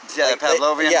 basically. Yeah, Like, the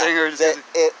Pavlovian thing, or just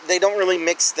they don't really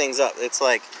mix things up. It's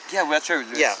like, yeah, well, that's true.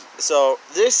 yeah, so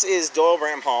this is Doyle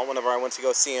Bram Hall, whenever I went to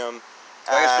go see him.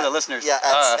 I guess for the listeners. Yeah,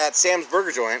 at Sam's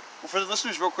Burger Joint. Well, for the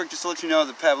listeners, real quick, just to let you know,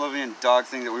 the Pavlovian dog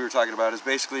thing that we were talking about is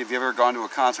basically, if you've ever gone to a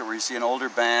concert where you see an older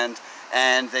band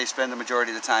and they spend the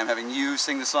majority of the time having you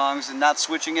sing the songs and not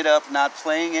switching it up, not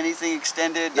playing anything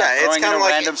extended, not throwing in a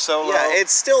random solo. Yeah,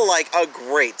 it's still like a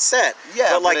great set. Yeah,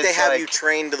 but like but they it's have like- you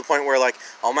trained to the point where, like,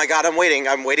 oh my god, I'm waiting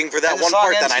for that And the one song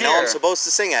part that ends I know here. I'm supposed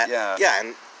to sing at. Yeah. Yeah,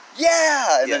 and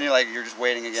Yeah! And Yeah. then you're just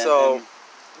waiting again. so and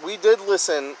we did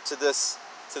listen to this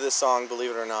song,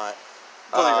 believe it or not.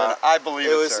 believe it or not, I believe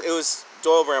it, sir. It was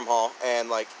Doyle Bram Hall, and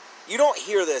like, you don't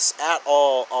hear this at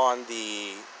all on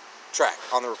the track,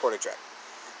 on the recorded track.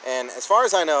 And as far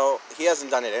as I know, he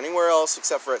hasn't done it anywhere else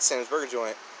except for at Sam's Burger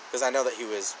Joint, because I know that he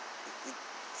was,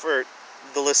 for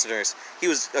the listeners, he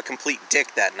was a complete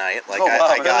dick that night. Like, Oh, wow,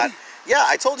 I got, really? yeah,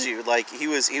 I told you, like, he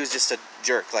was just a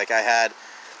jerk. Like,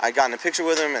 I'd gotten a picture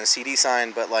with him and a CD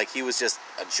signed, but like, he was just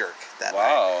a jerk that night.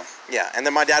 Wow. Yeah, and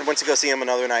then my dad went to go see him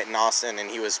another night in Austin,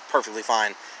 and he was perfectly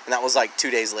fine. And that was like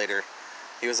 2 days later.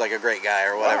 He was like a great guy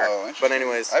or whatever. Wow, But interesting.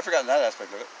 anyways, I've forgotten that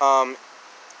aspect of it.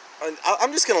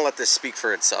 I'm just gonna let this speak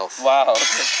for itself. Wow.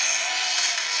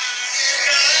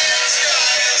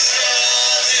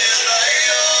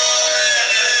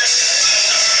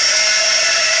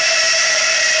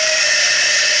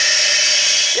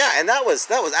 Yeah, and that was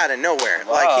out of nowhere.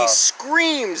 Wow. Like, he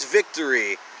screams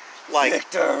victory, like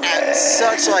Victory. at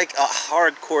such like a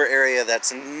hardcore area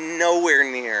that's nowhere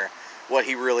near what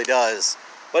he really does.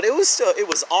 But it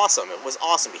was awesome. It was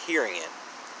awesome hearing it.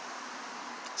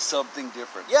 Something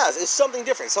different. Yeah, it's something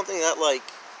different. Something that, like,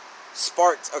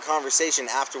 sparked a conversation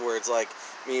afterwards. Like,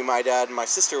 me, my dad, and my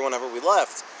sister, whenever we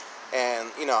left, And,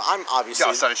 you know, I'm obviously...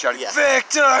 Y'all started shouting, yeah.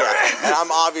 Victor! Yeah. And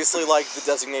I'm obviously, like, the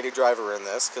designated driver in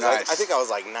this. Because Nice. I think I was,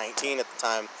 like, 19 at the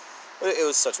time. But it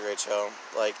was such a great show.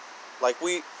 Like,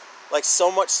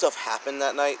 so much stuff happened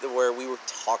that night where we were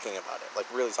talking about it. Like,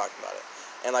 really talking about it.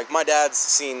 And, like, my dad's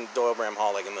seen Doyle Bram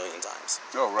Hall, like, a million times.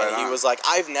 Oh, right And he on. was like,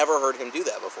 I've never heard him do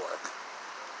that before.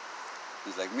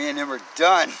 He's like, me and him are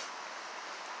done.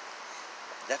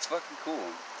 That's fucking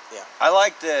cool. Yeah. I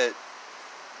like that,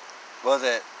 well,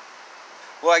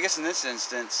 I guess in this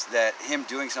instance, that him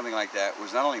doing something like that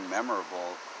was not only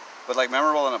memorable, but like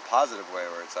memorable in a positive way,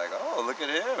 where it's like, oh, look at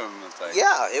him. It's like,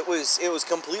 Yeah, it was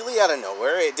completely out of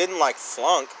nowhere. It didn't, like,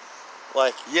 flunk.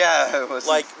 Like, yeah, it was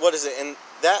like, what is it? And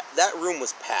that room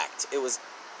was packed. It was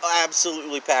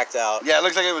absolutely packed out. Yeah, it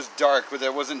looked like it was dark, but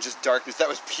there wasn't just darkness. That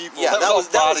was people. Yeah, that was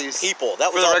bodies. People.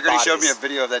 That was For the all record, bodies. he showed me a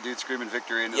video of that dude screaming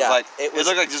victory, and Yeah, it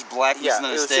looked like just blackness on it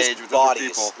the was stage just with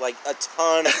bodies, other people. like a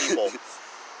ton of people.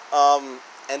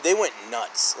 And they went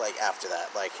nuts, like, after that.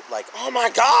 Like, oh my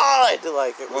God!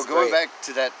 Like, it was Going great. back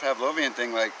to that Pavlovian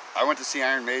thing, like, I went to see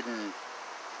Iron Maiden,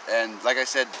 and like I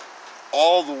said,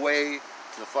 all the way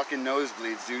to the fucking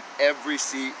nosebleeds, dude, every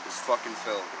seat was fucking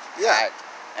filled. It was packed.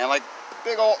 And like,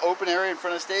 big old open area in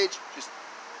front of the stage, just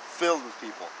filled with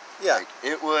people. Yeah. Like,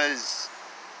 it was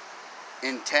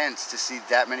intense to see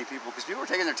that many people, because people were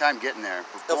taking their time getting there.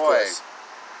 But Of boy, course.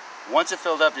 once it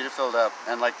filled up, it filled up.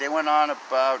 And like, they went on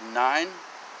about 9,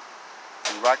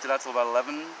 and rocked it out till about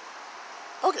 11.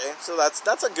 Okay, so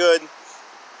that's a good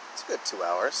 2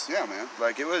 hours. Yeah, man.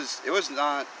 Like, it was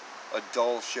not a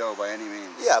dull show by any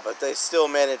means. Yeah, but they still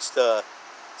managed to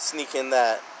sneak in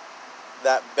that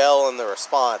bell in the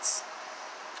response.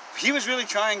 He was really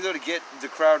trying, though, to get the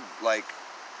crowd, like,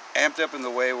 amped up in the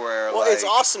way where, Well, like... it's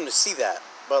awesome to see that.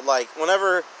 But, like,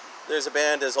 whenever there's a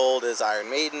band as old as Iron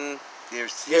Maiden,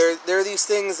 there are these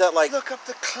things that, like... Look up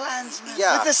the Klansman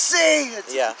Yeah. with the C!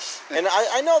 Yeah. And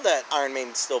I know that Iron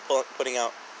Maiden's still putting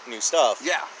out new stuff.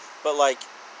 Yeah. But, like,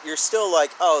 you're still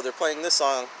like, oh, they're playing this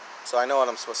song, so I know what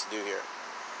I'm supposed to do here.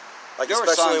 Like, There were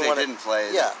especially songs when they didn't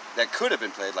play yeah. that could have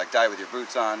been played, like Die With Your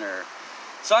Boots On, or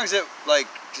songs that, like,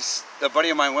 just a buddy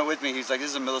of mine went with me. He's like, this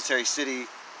is a military city.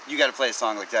 You got to play a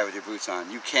song like Die With Your Boots On.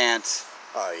 You can't.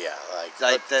 Oh, yeah. Like,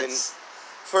 but that's...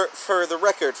 For the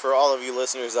record, for all of you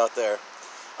listeners out there,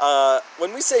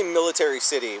 when we say military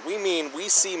city, we mean we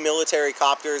see military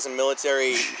copters and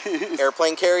military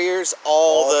airplane carriers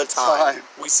all the time.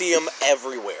 We see them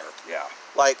everywhere. Yeah.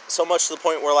 Like, so much to the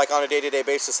point where, like, on a day-to-day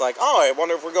basis, like, oh, I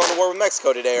wonder if we're going to war with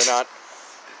Mexico today or not.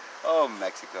 Oh,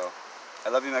 Mexico. I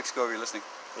love you, Mexico, if you're listening.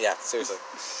 Yeah, seriously.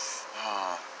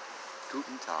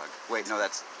 Guten Tag. Wait, no,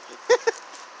 that's...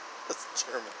 That's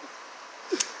German.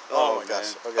 Oh my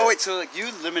gosh. Okay. Oh, wait, so, like,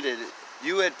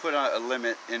 you had put a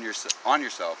limit on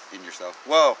yourself.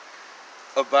 Whoa.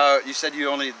 About, you said you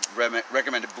only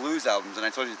recommended blues albums, and I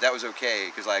told you that was okay,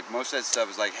 because, like, most of that stuff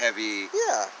is, like, heavy.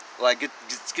 Yeah. Like,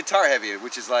 it's guitar heavy,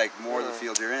 which is, like, more the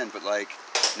field you're in, but, like,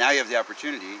 now you have the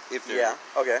opportunity, if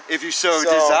you so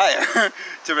desire,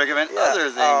 to recommend other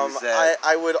things.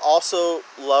 I would also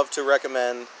love to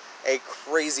recommend a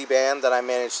crazy band that I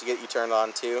managed to get you turned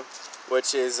on to,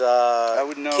 which is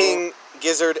King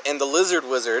Gizzard and the Lizard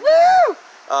Wizard. Woo!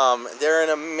 They're an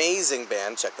amazing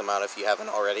band. Check them out if you haven't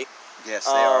already. Yes,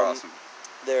 they are awesome.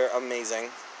 They're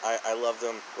amazing. I love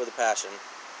them with a passion.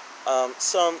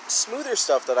 Some smoother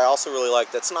stuff that I also really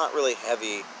like that's not really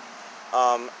heavy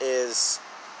is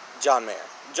John Mayer.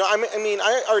 I mean,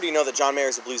 I already know that John Mayer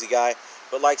is a bluesy guy,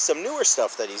 but like some newer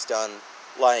stuff that he's done,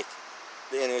 like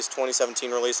in his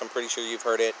 2017 release, I'm pretty sure you've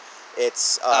heard it.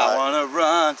 It's I wanna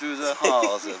run through the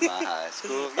halls of my high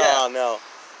school. Yeah.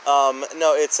 Oh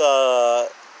no, it's a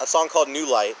song called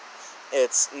New Light.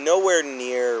 It's nowhere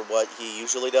near what he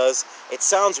usually does. It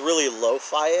sounds really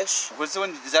lo-fi-ish. What's the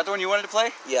one? Is that the one you wanted to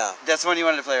play? Yeah. That's the one you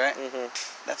wanted to play, right? Mm-hmm.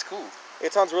 That's cool.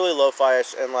 It sounds really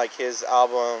lo-fi-ish, and like his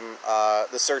album,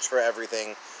 The Search for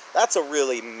Everything, that's a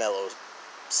really mellow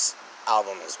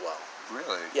album as well.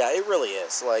 Really? Yeah, it really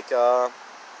is. Like,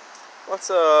 what's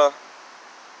a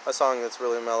song that's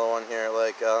really mellow on here?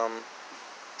 Like,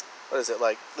 what is it?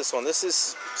 Like this one. This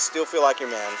is Still Feel Like Your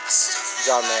Man,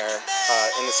 John Mayer,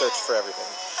 In the Search for Everything.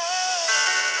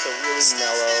 So really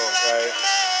mellow, right?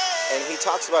 And he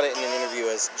talks about it in an interview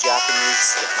as Japanese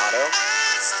staccato.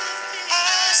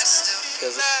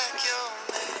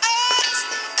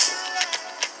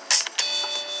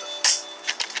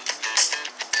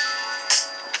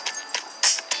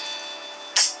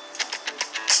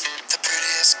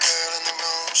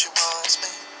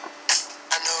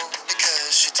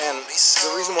 And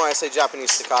the reason why I say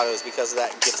Japanese staccato is because of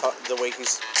that guitar, the way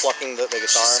he's plucking the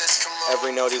guitar.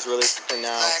 Every note is really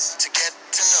pronounced.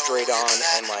 straight on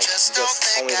and like just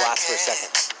only lasts for a second.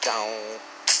 Down.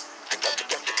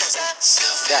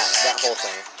 That whole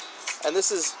thing. And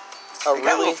this is a It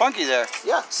got a little funky there.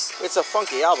 yeah, it's a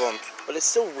funky album, but it's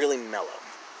still really mellow.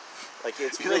 Like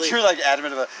it's really, You're like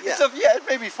adamant about Yeah. it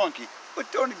may be funky,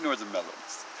 but don't ignore the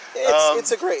mellows.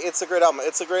 it's a great album.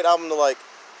 It's a great album to like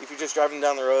if you're just driving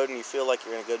down the road and you feel like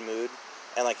you're in a good mood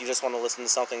and like you just want to listen to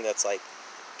something that's like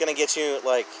gonna get you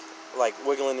like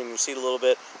wiggling in your seat a little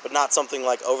bit, but not something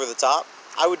like over the top.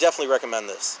 I would definitely recommend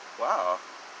this. Wow.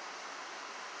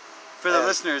 For the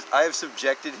listeners, I have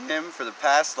subjected him for the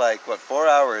past 4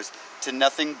 hours to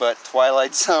nothing but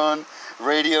Twilight Zone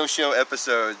radio show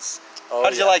episodes. Oh, How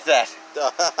did you like that?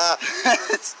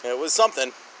 It was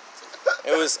something.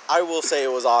 It was. I will say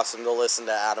it was awesome to listen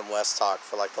to Adam West talk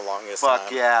for like the longest time.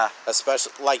 Fuck yeah.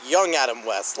 Especially like young Adam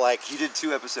West. Like He did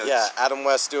 2 episodes. yeah, Adam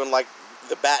West doing like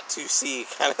the Bat 2C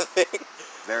kind of thing.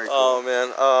 Very cool. Oh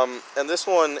man. And this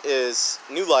one is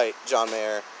New Light, John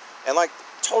Mayer, and like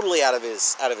totally out of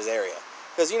his area,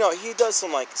 because he does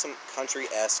some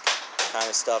country-esque kind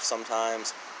of stuff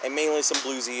sometimes, and mainly some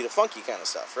bluesy to funky kind of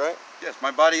stuff, right? Yes, my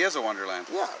body is a wonderland.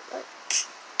 Yeah, right.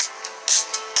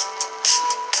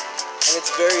 And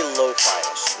it's very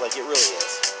lo-fi-ish, like it really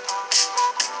is.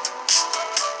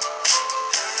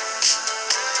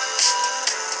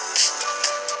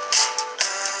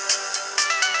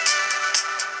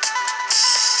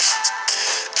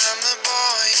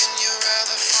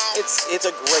 It's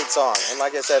a great song, and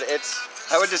like I said,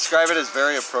 I would describe it as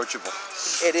very approachable.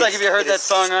 It's like if you heard that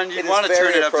song on, you'd want to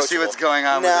turn it up to see what's going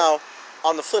on now, with it.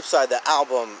 on the flip side, the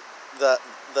album, well,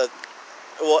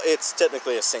 it's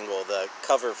technically a single. The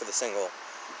cover for the single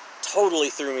totally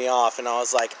threw me off, and I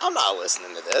was like, I'm not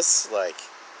listening to this, because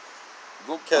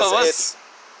it's.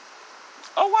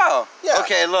 Oh wow! Yeah.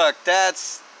 Okay, look,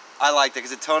 I liked it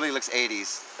because it totally looks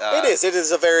 80s. It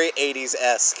is a very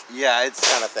 80s-esque Yeah, it's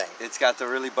kind of thing. It's got the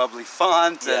really bubbly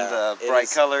font Yeah, and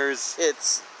bright colors.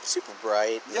 It's super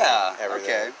bright. Yeah. And everything.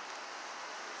 Okay.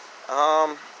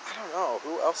 I don't know.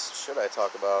 Who else should I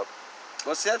talk about?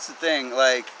 Well, see, that's the thing.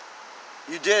 Like,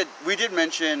 we did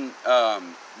mention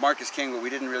Marcus King, but you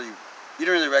didn't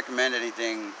really recommend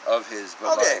anything of his.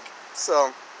 But Okay,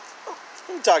 so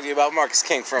let me talk to you about Marcus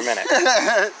King for a minute.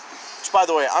 Which, by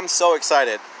the way, I'm so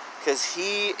excited because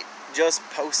he just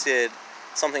posted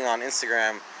something on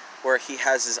Instagram where he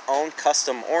has his own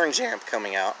custom orange amp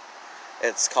coming out.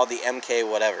 It's called the MK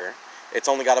whatever. It's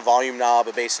only got a volume knob,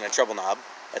 a bass, and a treble knob.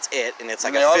 That's it, and it's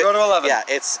like they all go to 11. Yeah,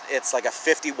 it's like a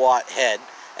 50-watt head.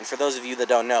 And for those of you that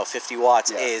don't know, 50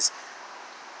 watts is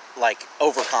like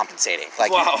overcompensating.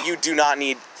 Like wow. you do not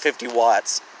need 50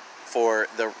 watts for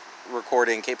the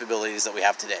recording capabilities that we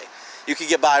have today. You could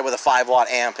get by with a 5-watt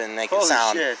amp and make it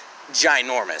sound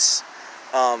ginormous.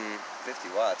 50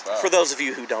 watts, wow. For those of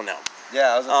you who don't know.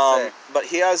 Yeah, I was going to say. But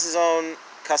he has his own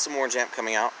custom orange amp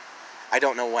coming out. I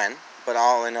don't know when, but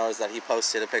all I know is that he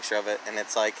posted a picture of it, and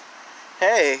it's like,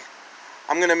 hey,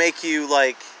 I'm going to make you,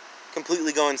 like,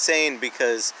 completely go insane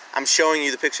because I'm showing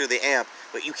you the picture of the amp,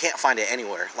 but you can't find it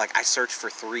anywhere. Like, I searched for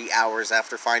 3 hours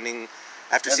after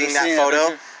seeing that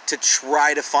photo to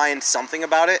try to find something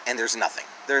about it, and there's nothing.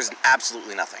 There's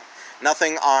absolutely nothing.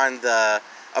 Nothing on the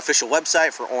official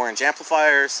website for Orange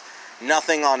Amplifiers,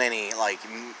 nothing on any, like,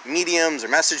 mediums or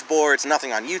message boards,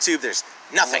 nothing on YouTube. There's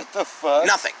nothing. What the fuck?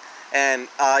 Nothing. And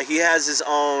he has his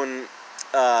own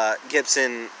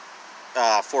Gibson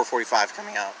 445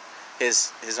 coming out.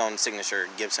 His own signature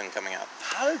Gibson coming out.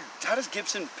 How does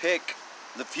Gibson pick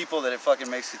the people that it fucking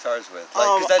makes guitars with?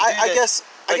 I guess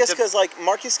because like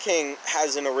Marcus King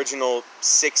has an original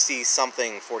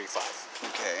 60-something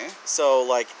 45. Okay. So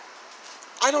like,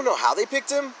 I don't know how they picked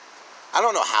him. I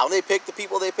don't know how they pick the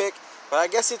people they pick, but I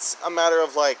guess it's a matter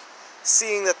of like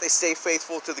seeing that they stay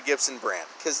faithful to the Gibson brand.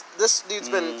 Because this dude's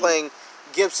been playing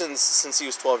Gibsons since he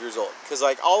was 12 years old. Because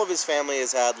like all of his family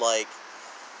has had like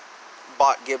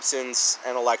bought Gibsons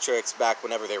and electrics back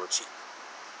whenever they were cheap.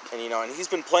 And and he's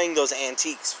been playing those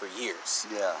antiques for years.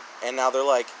 Yeah. And now they're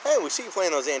like, hey, we see you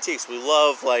playing those antiques. We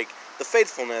love like the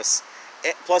faithfulness.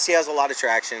 Plus he has a lot of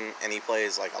traction and he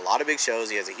plays like a lot of big shows.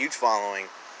 He has a huge following.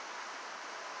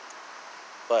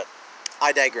 But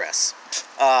I digress.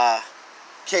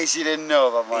 In case you didn't know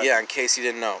about Marcus. Yeah, in case you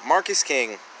didn't know. Marcus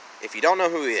King, if you don't know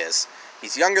who he is,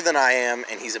 he's younger than I am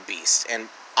and he's a beast. And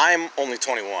I'm only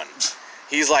 21.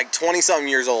 He's like 20-something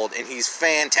years old, and he's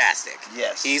fantastic.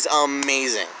 Yes. He's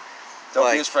amazing. Don't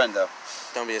be his friend, though.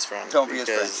 Don't be his friend. Don't be his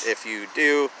friend. Because if you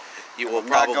do, you will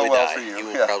not probably go well die. for you. You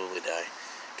will probably die.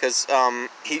 Because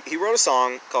he wrote a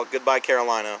song called Goodbye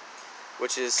Carolina,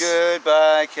 which is...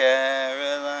 Goodbye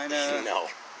Carolina. No.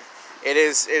 It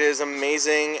is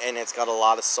amazing, and it's got a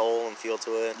lot of soul and feel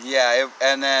to it. Yeah,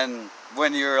 and then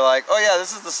when you're like, oh yeah,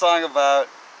 this is the song about...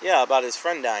 Yeah, about his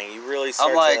friend dying. You really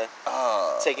start to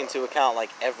take into account like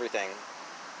everything.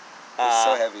 It's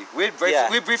so heavy. We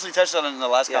briefly touched on it in the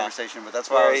last conversation, but that's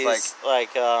why I was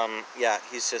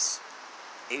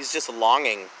he's just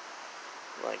longing.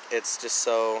 Like, it's just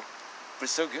so... But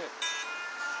it's so good.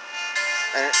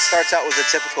 And it starts out with a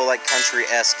typical, like,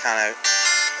 country-esque kind of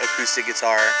acoustic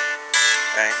guitar,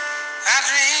 right?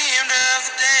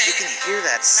 You can hear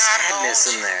that sadness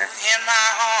in there.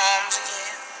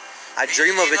 I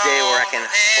dream of a day where I can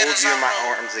hold you in my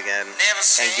arms again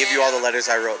and give you all the letters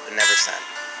I wrote but never sent.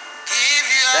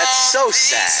 That's so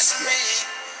sad. Yes.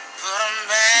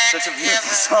 It's such a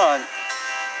beautiful song.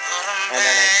 And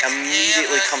then it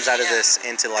immediately comes out of this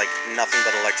into like nothing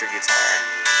but electric guitar.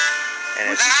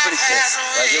 And which is pretty sick.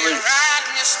 Like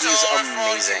he's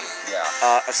amazing.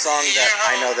 Yeah. A song that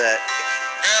I know that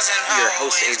your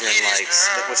host Adrian likes,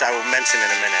 which I will mention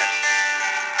in a minute.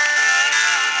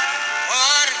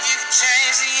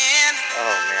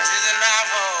 Oh man.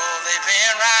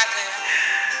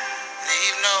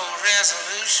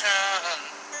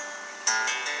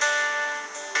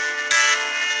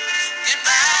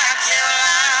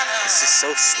 This is so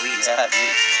sweet. Yeah,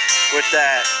 dude. With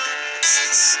that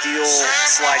steel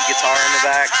slide guitar in the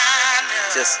back,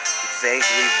 just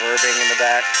vaguely verbing in the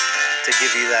back to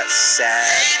give you that sad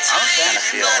kind of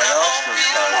feel.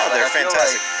 Oh, they're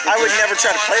fantastic. I would never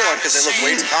try to play one because they look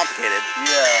way too complicated.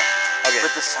 Yeah. Okay.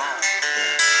 But the sound.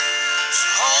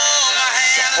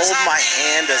 So hold my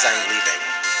hand as I'm leaving.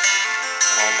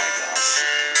 Oh my gosh.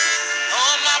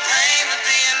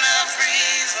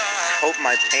 I hope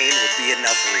my pain would be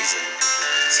enough reason.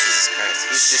 Jesus Christ,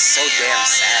 he's just so damn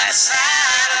sad.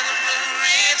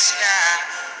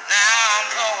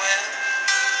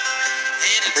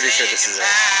 I'm pretty sure this is it.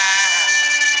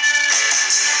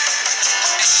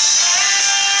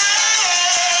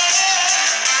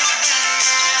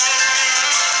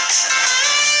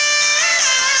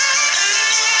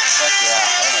 Fuck yeah.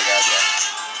 Oh my god, yeah.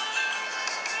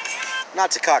 Not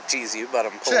to cock tease you, but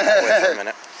I'm pulling that way for a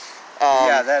minute.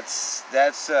 Yeah, that's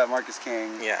Marcus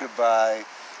King. Yeah. Goodbye.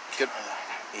 Good.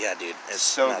 Yeah, dude. It's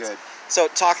So nuts. good. So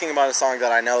talking about a song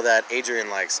that I know that Adrian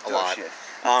likes a lot. Shit.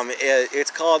 It's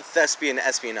called Thespian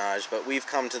Espionage, but we've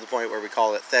come to the point where we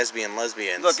call it Thespian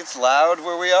Lesbians. Look, it's loud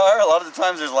where we are. A lot of the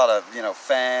times there's a lot of,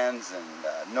 fans and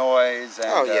noise. And,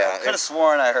 Oh, yeah. Could have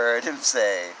sworn I heard him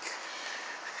say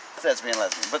Thespian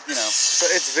Lesbian, but, So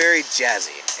it's very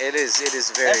jazzy. It is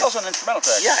very... And it's also an instrumental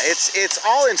track. Yeah, it's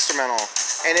all instrumental,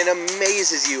 and it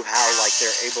amazes you how, like,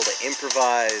 they're able to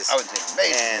improvise. I would say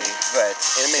amazing, but...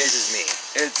 It amazes me.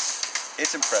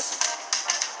 It's impressive.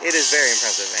 It is very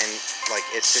impressive, and like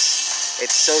it's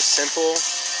so simple.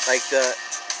 Like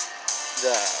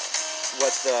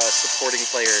what the supporting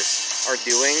players are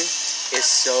doing is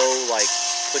so like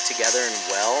put together and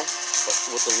well, but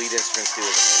what the lead instruments do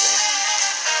is amazing.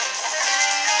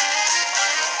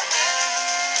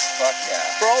 Fuck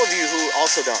yeah. For all of you who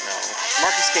also don't know,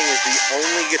 Marcus King is the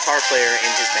only guitar player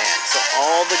in his band, so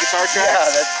all the guitar tracks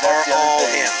that's are the other all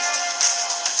thing. him.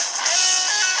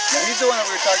 Now he's the one that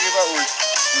we were talking about.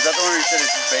 Was that the one where he said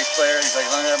it's his bass player? He's like,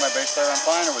 as long as I have my bass player, I'm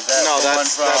fine? Or was that No, the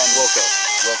that's one from... Wilco.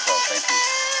 Wilco, thank you.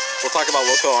 We'll talk about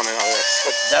Wilco on another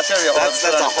episode. That's going to be a whole That's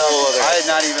episode a on whole itself. other I had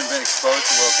not even been exposed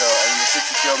to Wilco, and the shit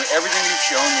you showed me, everything you've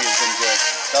shown me has been good.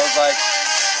 So I was like,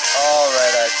 all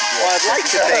right, I should do it. Well, I'd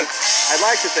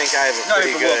like to think I have a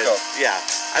pretty good... Wilco. Yeah,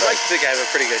 I'd like to think I have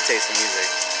a pretty good taste in music.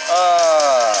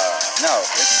 No.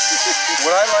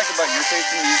 What I like about your taste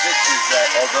in music is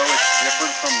that although it's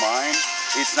different from mine,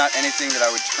 it's not anything that I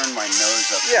would turn my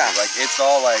nose up to. Yeah. Like, it's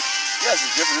all like, yes,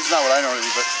 it's different. This is not what I normally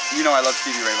do, but I love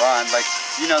Stevie Ray Vaughan. Like,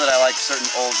 that I like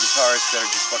certain old guitarists that are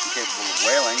just fucking capable of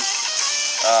wailing.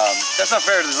 That's not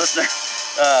fair to the listener.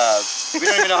 We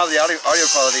don't even know how the audio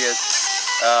quality is.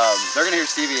 They're going to hear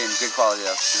Stevie in good quality,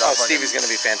 though. Stevie's going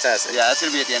to be fantastic. Yeah, that's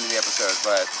going to be at the end of the episode,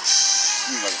 but...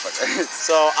 You motherfucker.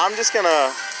 So, I'm just going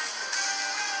to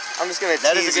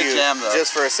That is tease a good you jam, though.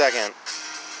 just for a second.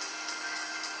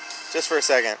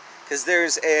 Because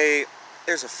there's a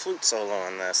flute solo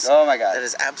in this. Oh my god. That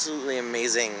is absolutely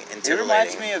amazing and It titillating.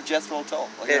 reminds me of Jethro Tull,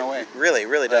 in a way.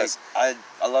 Really does. I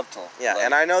love Tull. Yeah,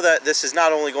 and I know that this is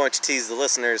not only going to tease the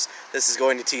listeners, this is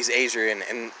going to tease Adrian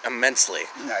immensely.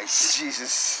 Nice.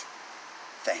 Jesus.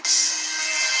 Thanks.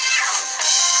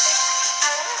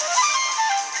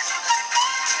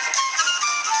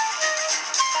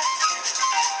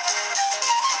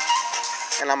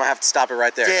 And I'm going to have to stop it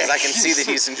right there, because I can see that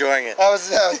he's enjoying it. I was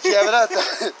jamming out.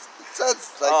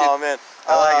 Sounds like oh, man.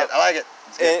 I like it.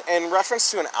 In reference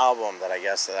to an album that I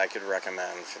guess that I could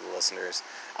recommend for the listeners,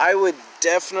 I would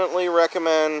definitely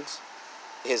recommend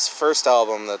his first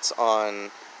album that's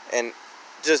on, and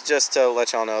just to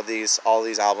let y'all know, all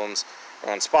these albums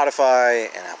are on Spotify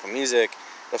and Apple Music.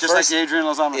 Just like Adrian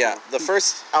Lozano. Yeah, the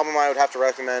first album I would have to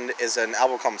recommend is an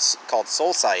album called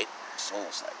Soul Sight. Soul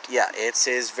Sight. Yeah, it's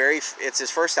his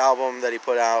first album that he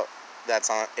put out.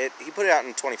 He put it out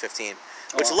in 2015,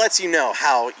 which lets you know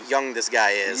how young this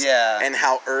guy is. Yeah. And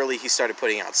how early he started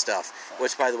putting out stuff,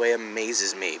 which, by the way,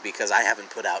 amazes me because I haven't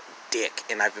put out dick,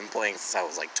 and I've been playing since I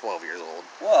was like 12 years old.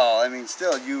 Well, I mean,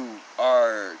 still, you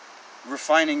are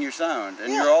refining your sound,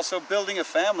 and you're also building a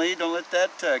family. Don't let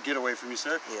that get away from you,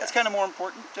 sir. Yeah. That's kind of more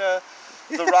important. The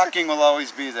rocking will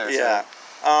always be there. Yeah.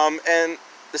 So. And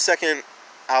the second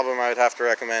album I would have to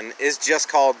recommend is just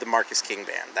called the Marcus King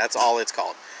Band. That's all it's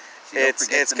called. It's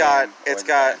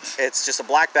just a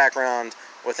black background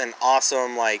with an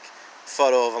awesome like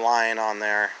photo of a lion on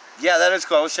there. Yeah, that is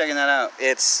cool. I was checking that out.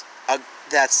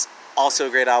 That's also a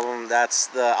great album. That's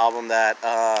the album that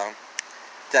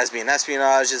Thespian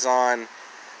Espionage is on.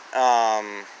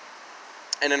 And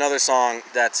another song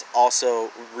that's also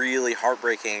really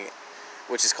heartbreaking,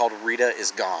 which is called Rita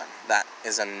Is Gone. That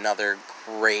is another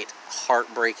great,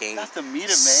 heartbreaking, That's the meat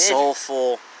of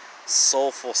soulful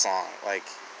song. Like,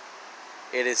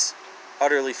 it is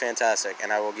utterly fantastic,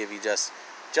 and I will give you just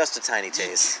a tiny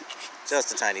taste.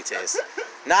 Just a tiny taste.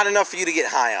 Not enough for you to get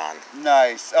high on.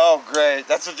 Nice. Oh, great.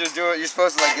 That's what you're doing. You're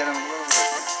supposed to like get them a little bit.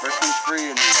 First one's free,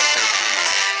 and then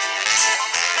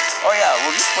oh yeah,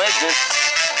 well you played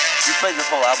this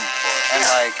whole album before, and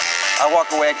like I walk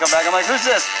away and come back. I'm like, who's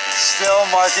this? Still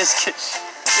Marcus.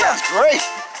 Sounds great.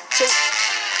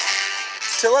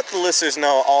 To let the listeners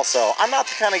know, also, I'm not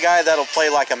the kind of guy that'll play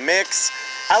like a mix.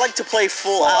 I like to play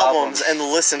full albums and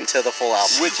listen to the full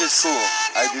album, which is cool.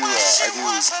 I do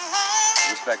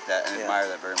respect that and admire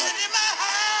that very much.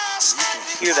 You can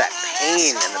hear that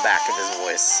pain in the back of his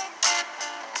voice,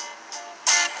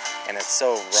 and it's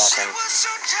so rocking.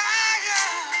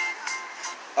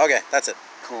 Okay, that's it.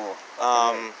 Cool.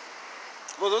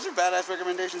 Well, those are badass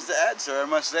recommendations to add, sir. I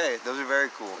must say, those are very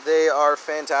cool. They are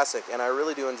fantastic, and I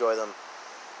really do enjoy them.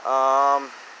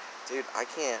 Dude, I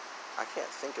can't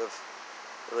think of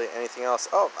really anything else.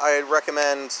 Oh, I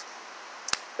recommend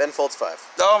Ben Folds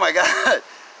 5. Oh my God,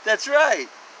 that's right.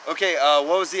 Okay,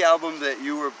 what was the album that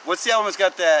you were? What's the album that's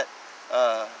got that?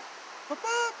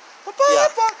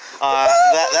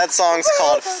 That song's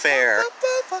called Fair.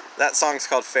 That song's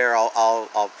called Fair.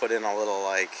 I'll put in a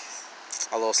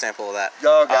little sample of that.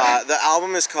 Okay. The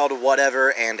album is called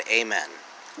Whatever and Amen.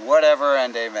 Whatever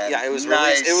and Amen. Yeah, it was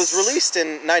nice. released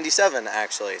in '97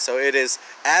 actually, so it is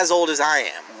as old as I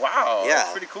am. Wow. Yeah.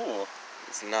 That's pretty cool.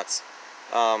 It's nuts.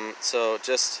 So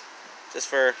just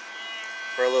for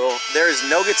a little, there is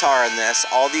no guitar in this.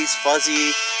 All these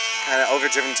fuzzy, kind of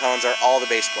overdriven tones are all the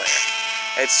bass player.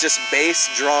 It's just bass,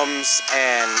 drums,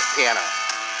 and piano.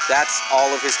 That's all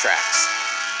of his tracks.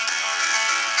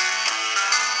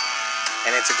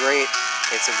 And it's a great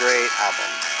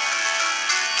album.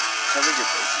 Sounds like your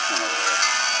bass is over there.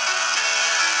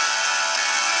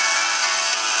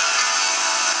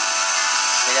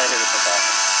 They gotta hear the football.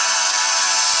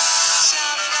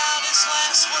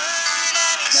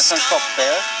 That song's called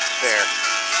Fair? Fair.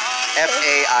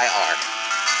 F-A-I-R.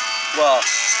 Well,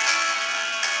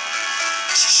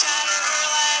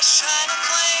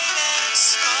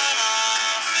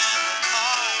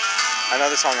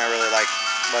 another song I really like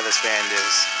by this band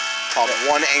is called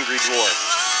One Angry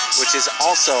Dwarf, which is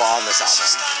also on this album.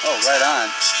 oh, right on.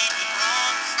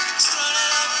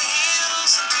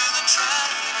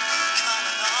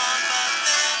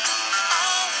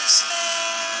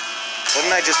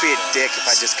 Wouldn't I just be a dick if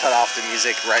I just cut off the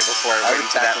music right before I went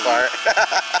into that part?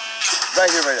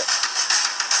 Right here, right there.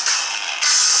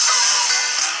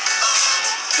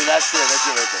 So that's it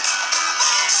right there.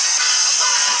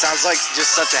 Sounds like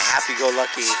just such a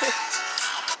happy-go-lucky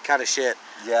kind of shit.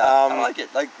 Yeah, I like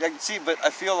it. Like, see, but I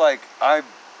feel like I've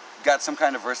got some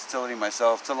kind of versatility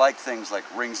myself to like things like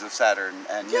Rings of Saturn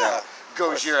and, you know,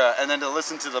 Gojira, and then to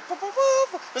listen to the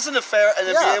listen to Fair, and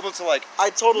then be able to like I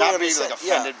totally not understand. be like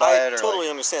offended by it. I totally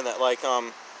understand that. Like,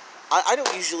 I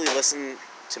don't usually listen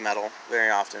to metal very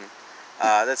often.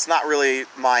 That's not really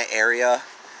my area.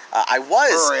 I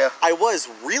was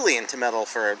really into metal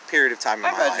for a period of time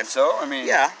in my life. So I mean,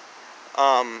 yeah,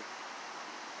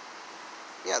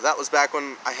 that was back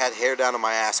when I had hair down to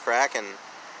my ass crack, and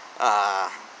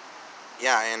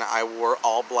and I wore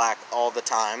all black all the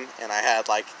time, and I had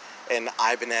like an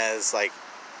Ibanez, like,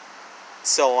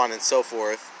 so on and so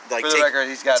forth, like, For the record,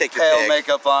 he's got take your pale pick.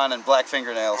 makeup on and black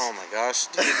fingernails. Oh my gosh,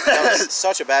 dude, that was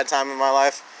such a bad time in my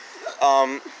life.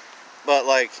 But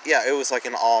like, yeah, it was like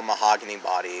an all mahogany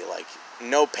body, like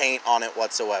no paint on it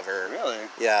whatsoever. Really?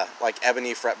 Yeah, like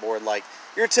ebony fretboard, like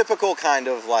your typical kind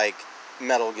of like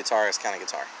metal guitarist kind of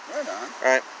guitar. Right on.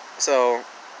 Right. So,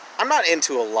 I'm not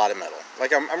into a lot of metal.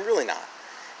 Like, I'm really not.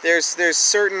 There's a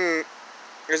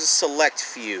select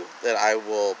few that I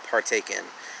will partake in.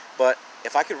 But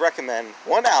if I could recommend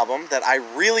one album that I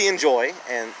really enjoy,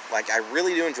 and like I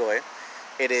really do enjoy,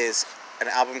 it is an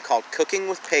album called Cooking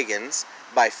with Pagans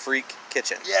by Freak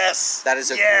Kitchen. Yes! That is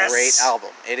a great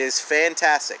album. It is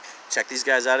fantastic. Check these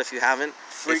guys out if you haven't.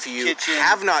 If you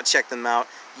have not checked them out,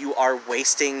 you are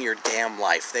wasting your damn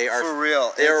life. They are for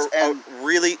real.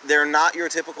 They're not your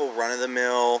typical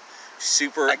run-of-the-mill,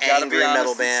 super angry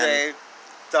metal band.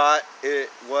 Thought it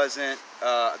wasn't.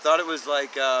 Thought it was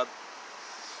like.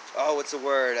 What's the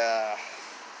word?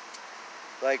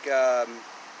 Like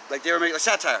they were making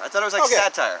satire. I thought it was like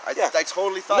satire. I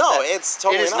totally thought that. No, it's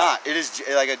totally not. It is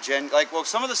like a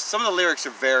some of the lyrics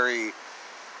are very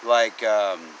like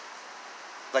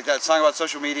that song about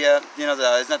social media. You know,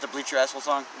 isn't that the Bleach Your Asshole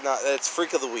song? No, it's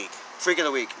Freak of the Week. Freak of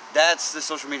the Week. That's the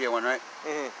social media one, right?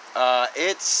 Mm-hmm.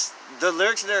 It's the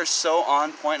lyrics there are so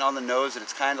on point, on the nose, that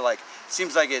it's kind of like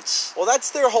seems like it's. Well,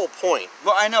 that's their whole point.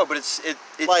 Well, I know, but it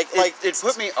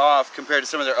put me off compared to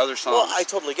some of their other songs. Well, I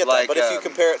totally get that. But if you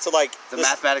compare it to like the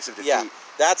Mathematics of Defeat, yeah,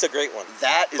 that's a great one.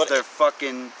 That is their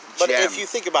fucking gem. But if you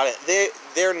think about it,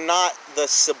 they're not the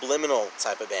subliminal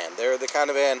type of band. They're the kind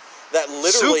of band that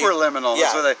literally superliminal.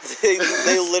 Yeah, that's what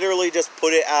they literally just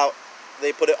put it out.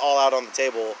 They put it all out on the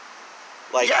table.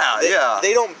 Like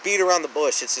they don't beat around the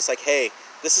bush. It's just like, hey,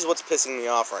 this is what's pissing me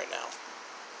off right now.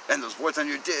 And those warts on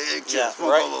your dick just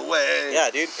won't go away. Yeah,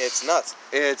 dude, it's nuts.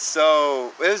 It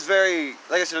was very,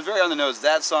 like I said, it was very on the nose.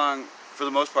 That song, for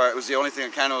the most part, was the only thing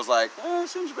that kind of was like, it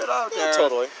seems a bit out there.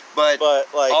 Totally. But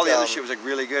like all the other shit was like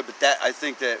really good. But I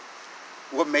think that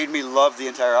what made me love the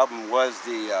entire album was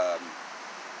the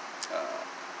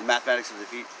Mathematics of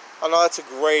Defeat. Oh no, that's a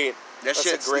great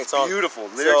It's song. Beautiful.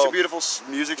 Lyrics are beautiful.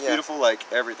 Music's beautiful. Like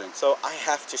everything. So I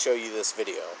have to show you this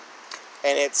video,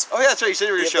 and it's. Oh yeah, that's right. You said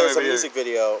you were going to show me a video. There's a music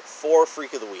video for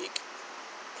Freak of the Week.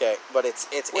 Okay, but it's.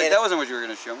 Wait, that wasn't what you were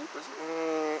going to show me, was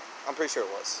it? I'm pretty sure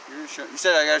it was. You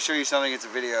said I got to show you something. It's a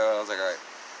video. I was like, all right.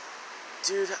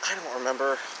 Dude, I don't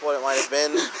remember what it might have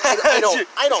been. I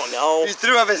don't know. He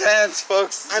threw up his hands,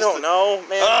 folks. I don't know,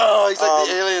 man. Oh, he's like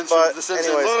the aliens from The Simpsons.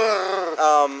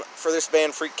 Anyways, for this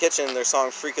band Freak Kitchen, their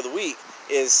song "Freak of the Week"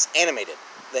 is animated.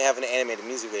 They have an animated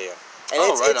music video, and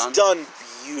it's done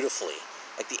beautifully.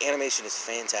 Like the animation is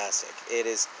fantastic. It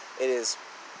is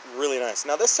really nice.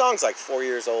 Now this song's like 4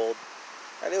 years old,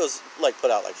 and it was like put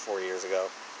out like 4 years ago.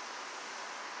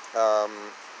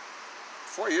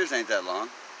 4 years ain't that long.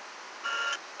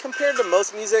 Compared to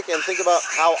most music, and think about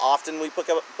how often we put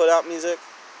out music,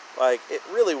 like it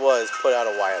really was put out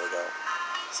a while ago.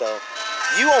 So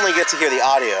you only get to hear the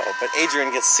audio, but Adrian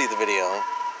gets to see the video.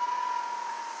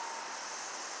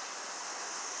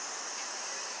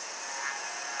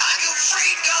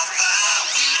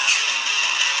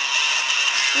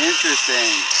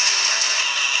 Interesting.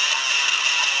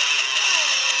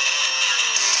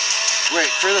 Wait,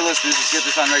 for the listeners, let's get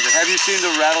this on record. Have you seen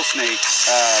the Rattlesnake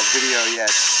video yet?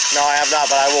 No, I have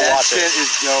not, but I will watch it. That shit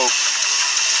is dope.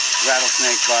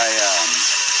 Rattlesnake by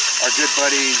our good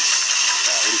buddies,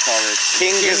 what do you call it?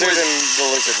 King Gizzard and the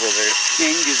Lizard Wizard.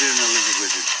 King Gizzard and the Lizard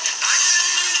Wizard.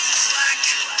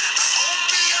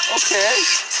 Okay.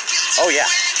 Oh, yeah.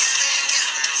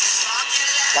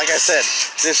 Like I said,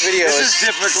 this video is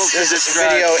difficult to describe. This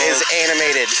video is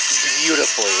animated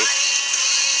beautifully.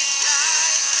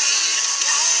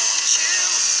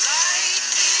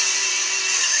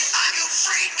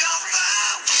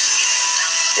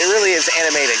 It really is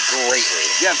animated greatly.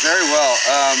 Yeah, very well.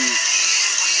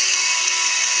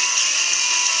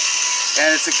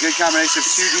 And it's a good combination of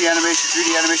 2D animation,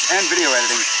 3D animation, and video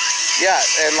editing. Yeah,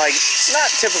 and like not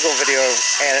typical video,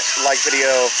 video.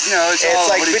 No, it's all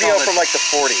like video from like the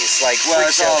 40s, like. Well,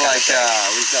 it's all like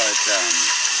we call it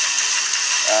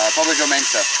public domain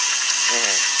stuff.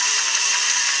 Mm-hmm.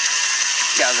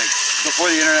 Yeah, like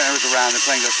before the internet was around, they're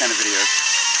playing those kind of videos.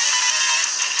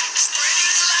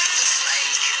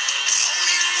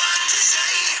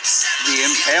 The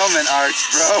impalement arts,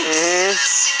 bro. Mm-hmm.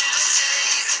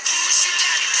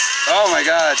 Oh my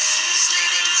god.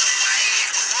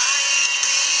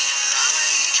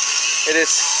 It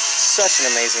is such an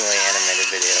amazingly animated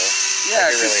video. Yeah,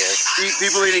 like, it really is.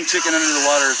 People eating chicken under the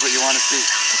water is what you want to see.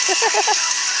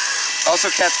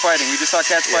 Also, cats fighting. We just saw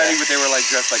cats fighting, but they were like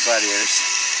dressed like gladiators.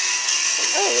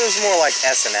 It was more like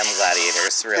S&M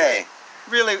gladiators, really. Hey,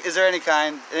 really, is there any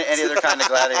other kind of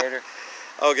gladiator?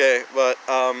 Okay, but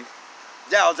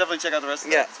yeah, I'll definitely check out the rest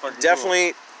of yeah, that. It's fucking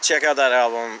definitely check out that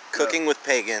album, Cooking with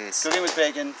Pagans. Cooking with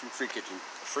Pagan from Freak Kitchen.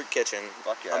 Freak Kitchen.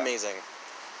 Fuck yeah. Amazing.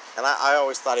 And I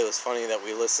always thought it was funny that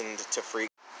we listened to Freak.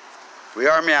 We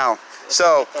are Meow.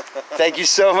 So, thank you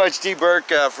so much,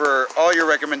 dburk, for all your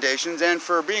recommendations and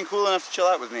for being cool enough to chill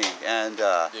out with me and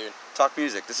talk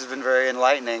music. This has been very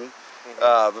enlightening.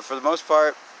 But for the most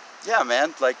part, yeah,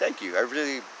 man, like, thank you. I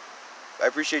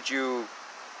appreciate you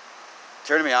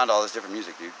turning me on to all this different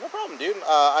music, dude. No problem, dude.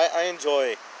 I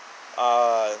enjoy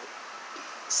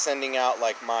sending out,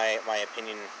 like, my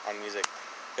opinion on music.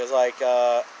 Because, like,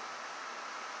 I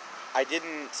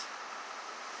didn't...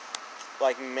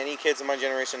 Like many kids in my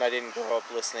generation, I didn't grow up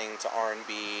listening to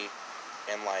R&B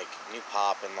and like new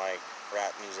pop and like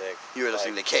rap music. You were like,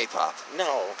 listening to K-pop.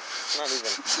 No, not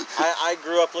even. I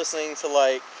grew up listening to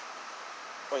like,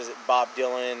 what is it, Bob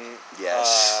Dylan.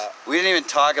 Yes. We didn't even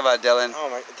talk about Dylan. Oh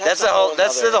my, that's a whole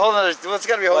other. What's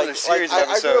got to be a whole other series of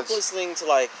episodes. I grew up listening to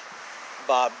like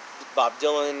Bob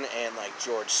Dylan and like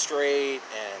George Strait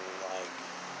and like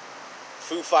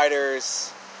Foo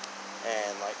Fighters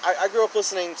and like I grew up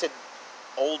listening to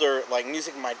older like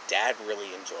music my dad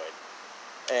really enjoyed,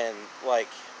 and like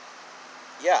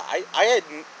yeah, I had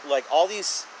like all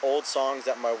these old songs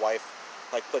that my wife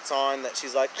like puts on that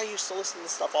she's like, I used to listen to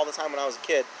this stuff all the time when I was a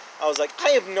kid. I was like,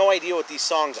 I have no idea what these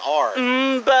songs are.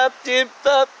 Yeah,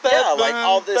 like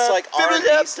all this like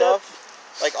R&B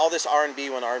stuff, like all this R&B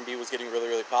when R&B was getting really,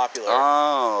 really popular.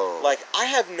 Oh, like I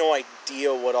have no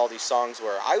idea what all these songs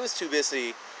were. I was too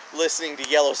busy listening to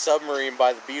Yellow Submarine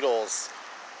by the Beatles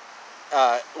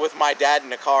with my dad in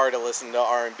the car to listen to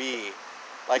R&B.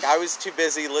 Like, I was too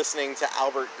busy listening to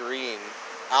Al Green.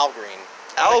 Albert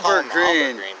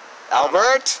Green.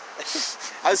 Albert?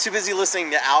 I was too busy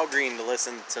listening to Al Green to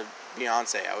listen to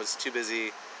Beyonce. I was too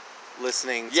busy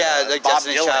listening to like Bob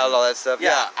Destiny's Dylan. Child, all that stuff.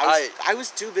 Yeah, I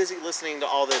was too busy listening to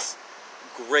all this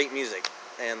great music.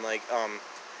 And, like,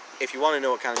 if you want to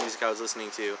know what kind of music I was listening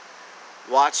to,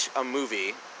 watch a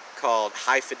movie called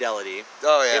High Fidelity.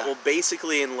 Oh, yeah. It will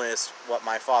basically enlist what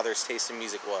my father's taste in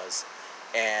music was,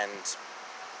 and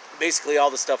basically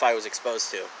all the stuff I was exposed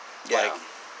to. Yeah.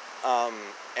 Like,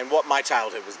 and what my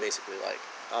childhood was basically like.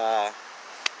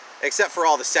 Except for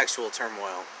all the sexual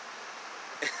turmoil.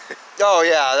 Oh,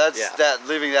 yeah, that,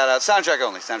 leaving that out. Soundtrack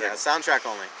only. Yeah, soundtrack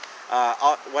only.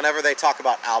 Whenever they talk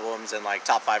about albums and, like,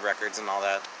 top 5 records and all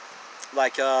that,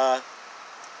 like,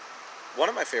 one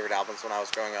of my favorite albums when I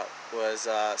was growing up was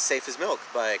Safe as Milk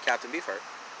by Captain Beefheart.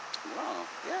 Wow.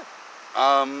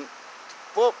 Yeah.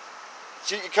 Well,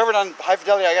 you covered on High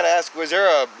Fidelity. I gotta ask, was there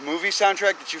a movie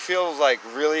soundtrack that you feel like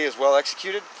really is well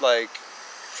executed? Like,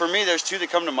 for me, there's two that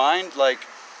come to mind. Like,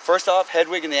 first off,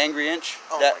 Hedwig and the Angry Inch.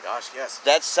 Oh my gosh, yes.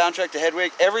 That soundtrack to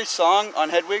Hedwig, every song on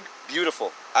Hedwig,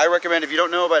 beautiful. I recommend, if you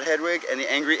don't know about Hedwig and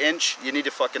the Angry Inch, you need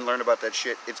to fucking learn about that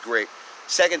shit. It's great.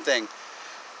 Second thing,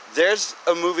 there's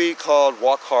a movie called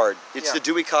Walk Hard. It's the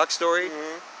Dewey Cox story,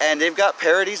 and they've got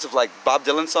parodies of like Bob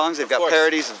Dylan songs. They've got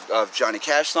parodies of Johnny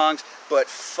Cash songs, but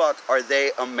fuck, are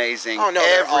they amazing? Oh no,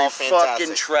 they're all every fantastic.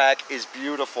 Fucking track is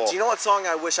beautiful. Do you know what song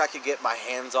I wish I could get my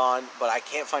hands on, but I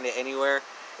can't find it anywhere?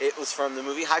 It was from the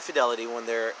movie High Fidelity when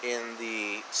they're in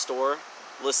the store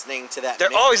listening to that. They're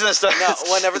always in the store. No,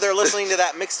 whenever they're listening to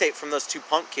that mixtape from those two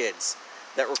punk kids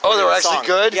that recorded Oh, they were the actually song.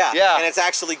 good? Yeah, Yeah. and it's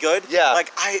actually good. Yeah.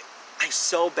 Like I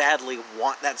so badly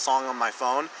want that song on my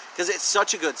phone because it's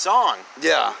such a good song.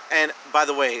 Yeah. And by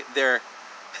the way, they're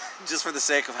just for the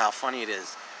sake of how funny it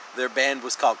is, their band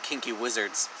was called Kinky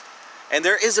Wizards. And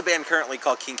there is a band currently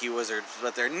called Kinky Wizards,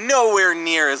 but they're nowhere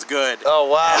near as good Oh,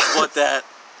 wow. as what that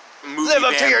movie Live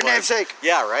up to band your was. namesake.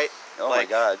 Yeah, right? Oh, my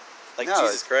God. Like, No,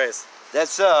 Jesus Christ.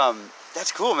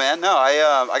 That's cool, man. No,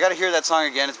 I got to hear that song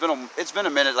again. It's been a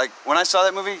minute. Like, when I saw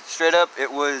that movie, straight up,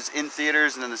 it was in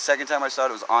theaters, and then the second time I saw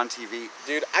it was on TV.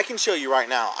 Dude, I can show you right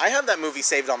now. I have that movie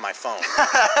saved on my phone.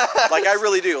 Like, I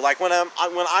really do. Like, when I'm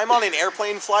on an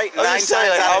airplane flight,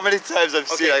 how many times I've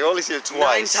seen it. I've only seen it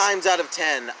twice. 9 times out of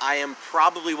 10, I am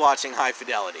probably watching High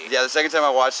Fidelity. Yeah, the second time I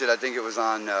watched it, I think it was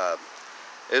on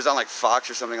like Fox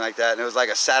or something like that, and it was like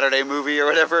a Saturday movie or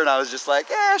whatever, and I was just like,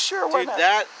 yeah, sure, why Dude, not?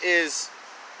 that is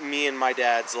me and my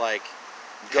dad's like,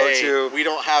 Go-to.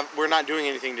 hey, we're not doing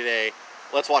anything today.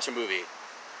 Let's watch a movie.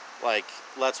 Like,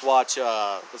 let's watch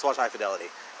High Fidelity,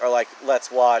 or like let's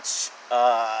watch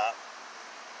The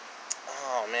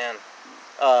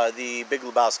Big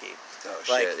Lebowski. Oh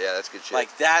like, shit, yeah, that's good shit.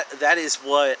 Like that is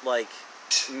what like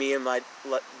me and my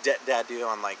dad do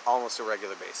on like almost a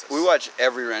regular basis. We watch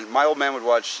every random. My old man would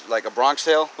watch like A Bronx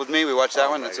Tale with me. We watched that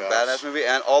one. It's a badass movie,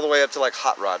 and all the way up to like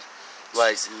Hot Rod.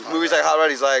 Like movies like Hot Rod,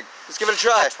 he's like, let's give it a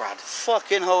try. Hot Rod.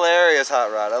 Fucking hilarious,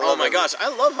 Hot Rod. I love oh my gosh, I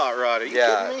love Hot Rod. Are you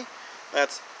kidding me?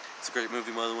 It's a great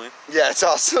movie, by the way. Yeah, it's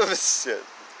awesome as shit.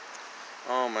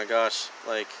 Oh my gosh,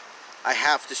 like, I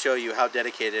have to show you how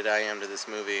dedicated I am to this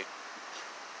movie.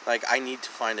 Like, I need to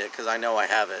find it, because I know I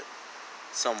have it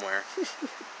somewhere.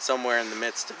 Somewhere in the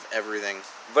midst of everything.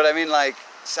 But I mean, like,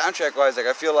 soundtrack-wise, like,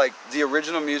 I feel like the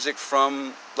original music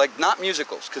from, like, not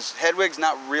musicals, because Hedwig's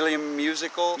not really a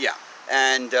musical. Yeah.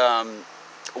 And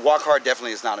Walk Hard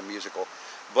definitely is not a musical.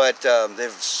 But they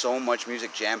have so much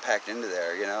music jam-packed into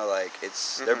there, you know, like,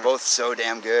 it's, they're both so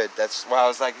damn good. That's why I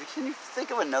was like, can you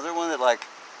think of another one that, like,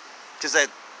 because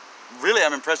really,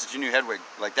 I'm impressed that you knew Hedwig.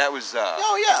 Like, that was,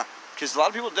 oh, yeah. Because a lot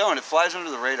of people don't. It flies under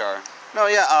the radar. No,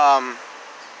 yeah,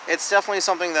 it's definitely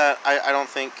something that I don't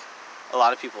think a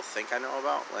lot of people think I know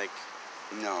about, like,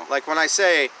 no. Like, when I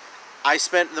say I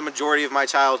spent the majority of my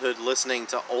childhood listening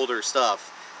to older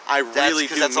stuff, I really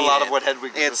do mean that's a lot of what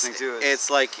Hedwig was listening to.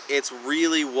 It's like, it's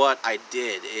really what I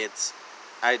did.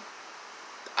 I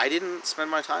didn't spend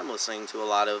my time listening to a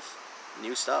lot of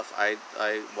new stuff.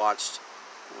 I watched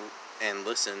and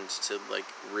listened to, like,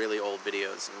 really old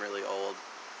videos and really old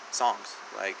songs.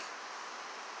 Like,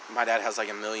 my dad has, like,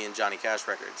 1 million Johnny Cash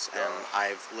records, and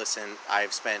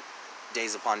I've spent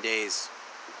days upon days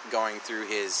going through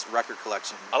his record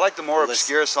collection. I like the more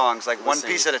obscure songs, like One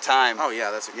Piece at a Time. Oh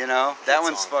yeah, that's a that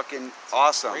one's fucking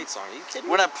awesome. Great song. Are you kidding me?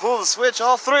 When I pull the switch,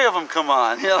 all 3 of them come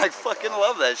on. You know, like, fucking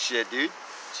love that shit, dude.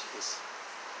 Jeez.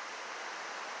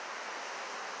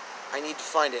 I need to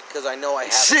find it because I know I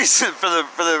have it. Jeez, for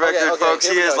the record, folks,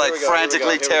 he is like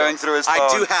frantically tearing through his phone.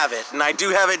 I do have it, and I do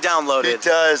have it downloaded. He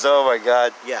does. Oh my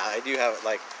god. Yeah, I do have it.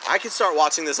 Like, I could start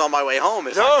watching this on my way home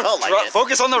if I felt like it.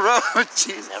 Focus on the road.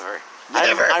 Jeez. Never.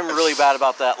 Never. I'm really bad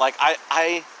about that. Like,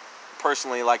 I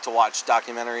personally like to watch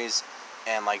documentaries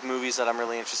and, like, movies that I'm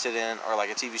really interested in, or,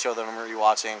 like, a TV show that I'm really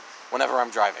watching whenever I'm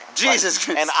driving. Jesus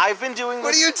Christ. And I've been doing this.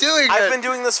 What are you doing? I've been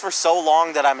doing this for so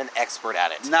long that I'm an expert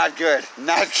at it. Not good.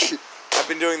 Not good. I've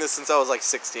been doing this since I was, like,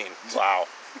 16. Wow.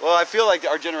 Well, I feel like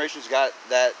our generation's got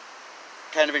that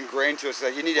kind of ingrained to us.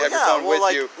 Like, you need to have your phone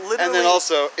with you, and then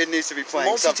also it needs to be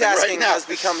playing something right now. Multitasking has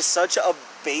become such a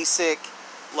basic,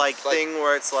 like thing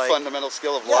where it's like fundamental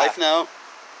skill of life now.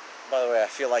 By the way, I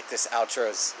feel like this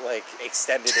outro's like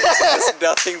extended into this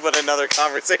nothing but another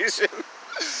conversation.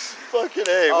 Fucking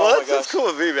A. Oh, well, that's cool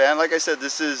with me, man. Like I said,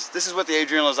 this is what the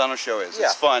Adrian Lozano show is. Yeah.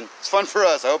 It's fun. It's fun for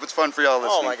us. I hope it's fun for y'all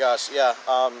listening. Oh my gosh, yeah.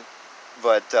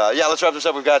 But yeah, let's wrap this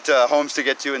up. We've got homes to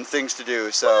get to and things to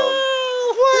do. So.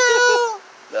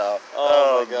 No.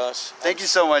 Oh my gosh. Thank you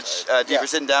so much, Dee, for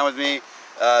sitting down with me.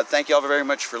 Thank you all very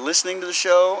much for listening to the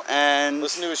show, and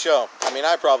listen to a show. I mean,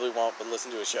 I probably won't, but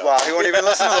listen to a show. Wow, he won't even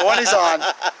listen to the one he's on.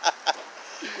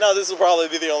 No, this will probably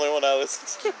be the only one I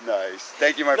listen to. Nice.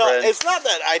 Thank you, my no, friend. It's not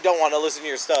that I don't want to listen to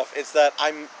your stuff. It's that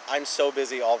I'm so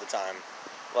busy all the time.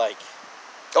 Like.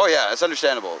 Oh yeah, it's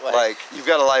understandable. Like you've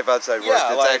got a life outside work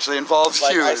that actually involves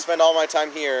you. I spend all my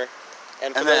time here,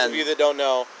 and for those of you that don't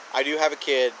know, I do have a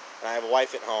kid and I have a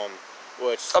wife at home.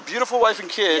 Which, a beautiful wife and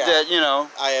kid that, you know.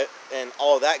 And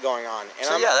all of that going on.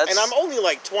 And, and I'm only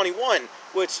like 21,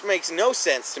 which makes no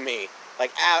sense to me,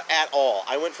 like at all.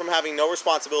 I went from having no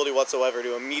responsibility whatsoever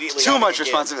to immediately too much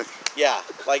responsibility. Yeah,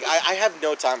 like I have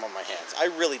no time on my hands. I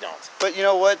really don't. But you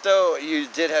know what though? You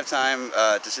did have time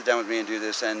to sit down with me and do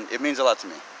this, and it means a lot to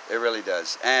me. It really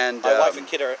does. And my wife and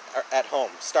kid are at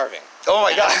home, starving. Oh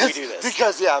my God. We do this.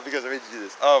 because I made you do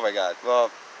this. Oh my God.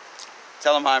 Well,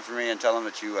 tell them hi for me and tell them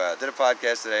that you did a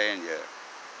podcast today and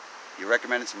you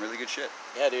recommended some really good shit.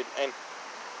 Yeah, dude. And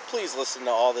please listen to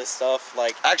all this stuff.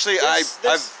 Like, actually, I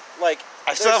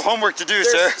still have homework to do,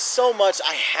 sir. There's so much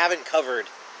I haven't covered,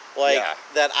 like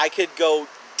that I could go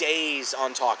days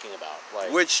on talking about.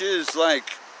 Like, which is like,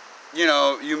 you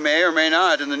know, you may or may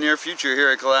not in the near future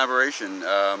hear a collaboration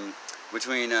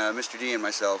between Mr. D and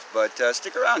myself. But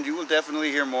stick around. You will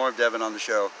definitely hear more of Devin on the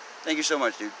show. Thank you so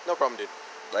much, dude. No problem, dude.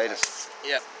 Latest.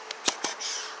 Yeah.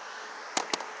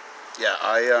 Yeah,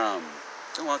 oh,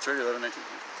 well, it's already 11:19.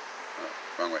 Oh,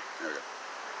 wrong way. There we go.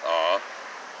 Aw.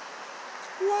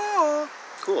 Wow.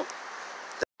 Cool.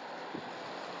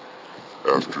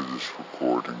 After this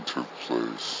recording took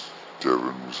place,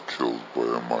 Devin was killed by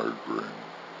a migraine.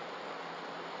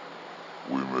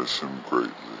 We miss him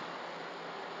greatly.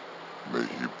 May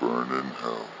he burn in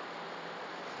hell.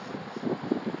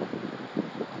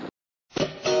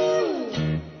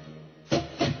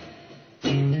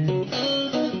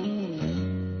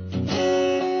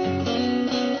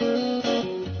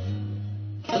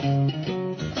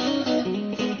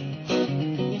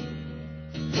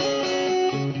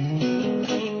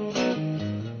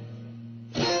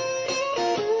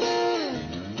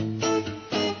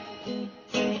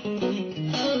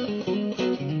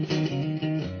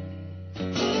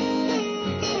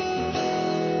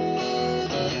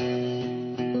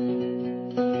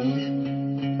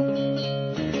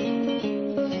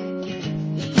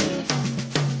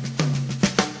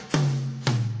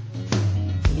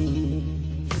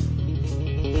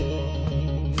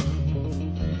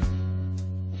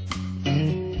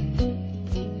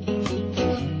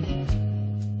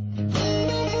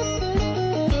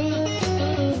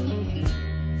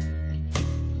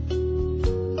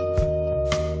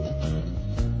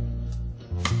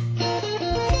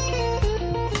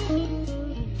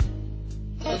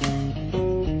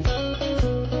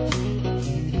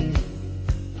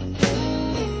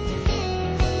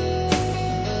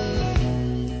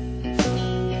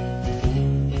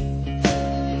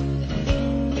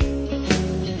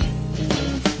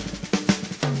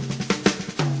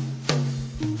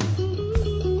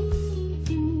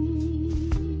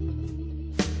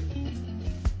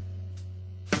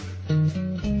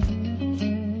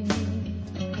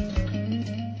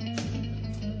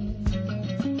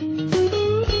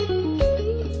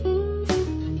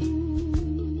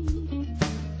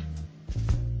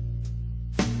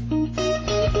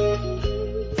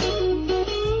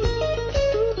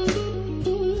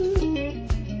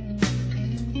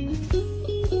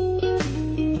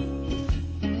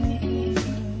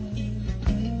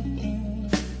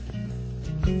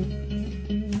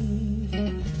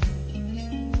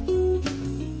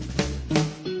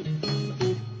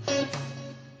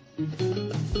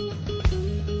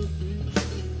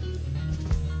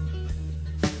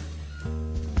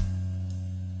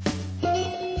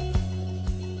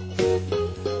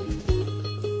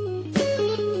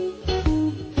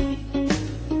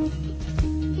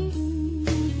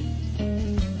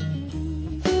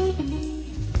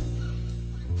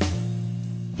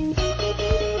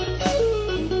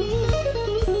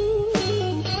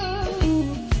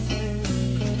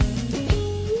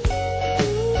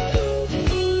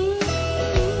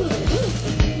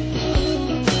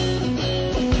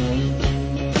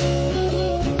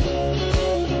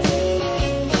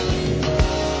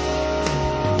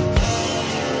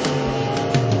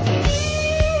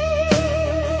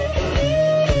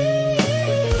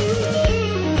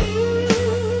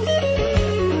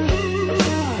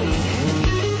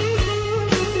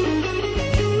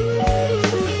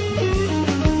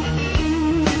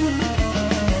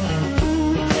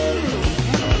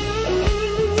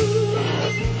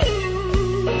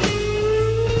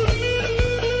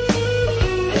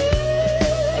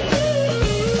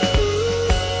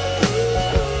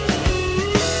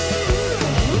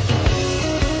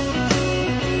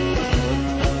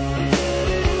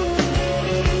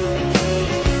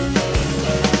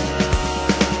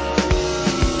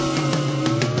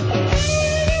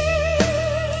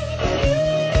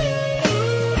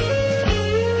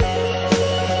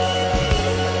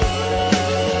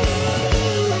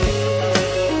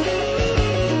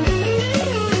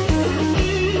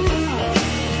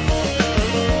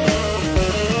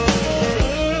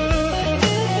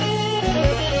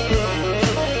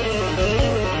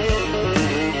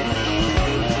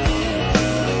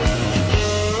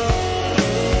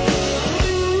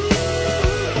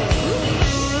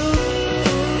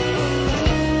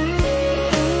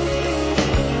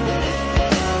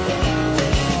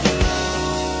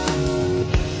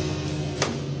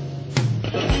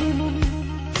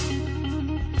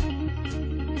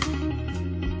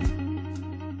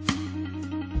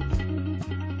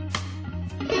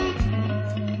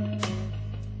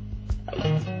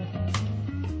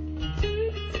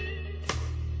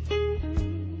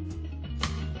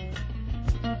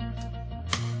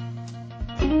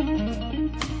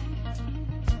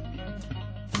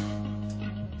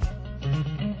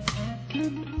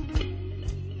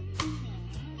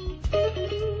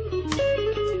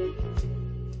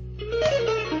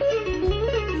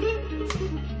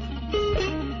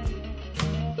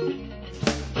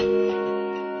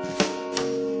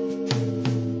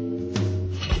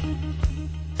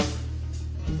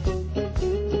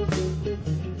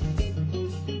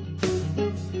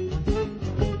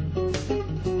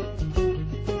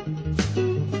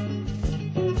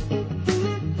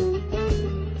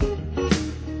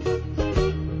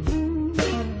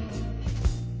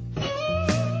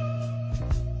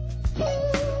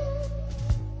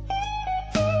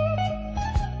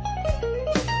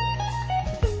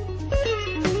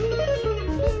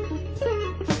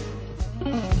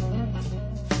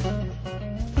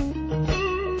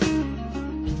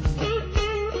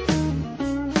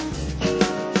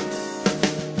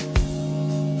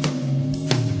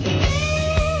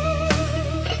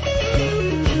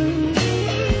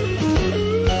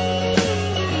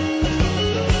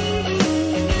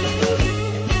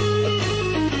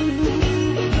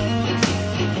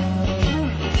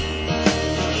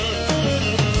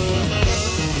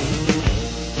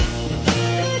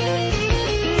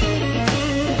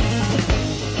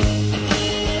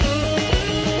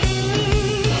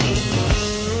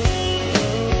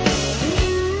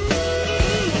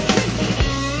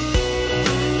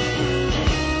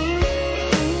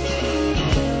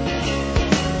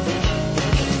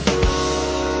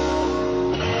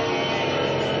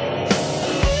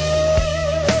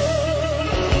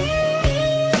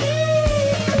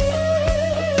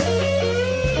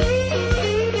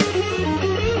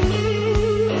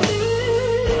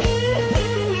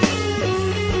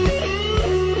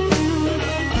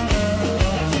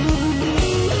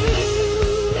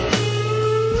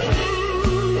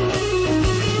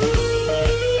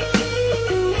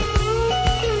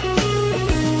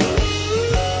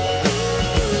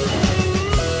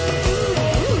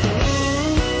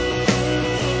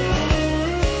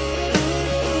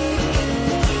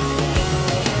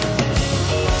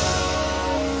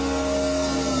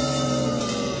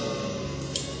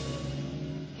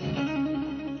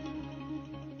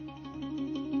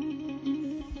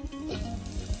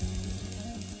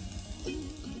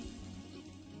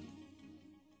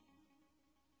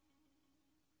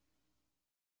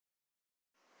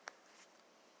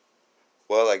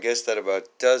 Well, I guess that about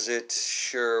does it.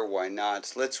 Sure, why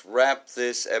not? Let's wrap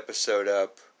this episode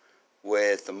up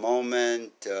with a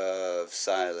moment of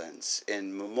silence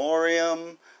in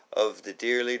memoriam of the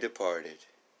dearly departed.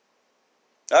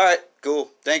 All right, cool.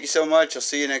 Thank you so much. I'll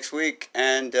see you next week.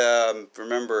 And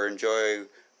remember, enjoy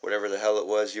whatever the hell it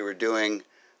was you were doing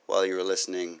while you were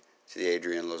listening to the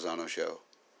Adrian Lozano Show.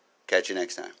 Catch you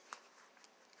next time.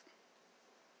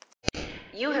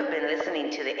 You have been listening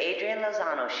to the Adrian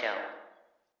Lozano Show.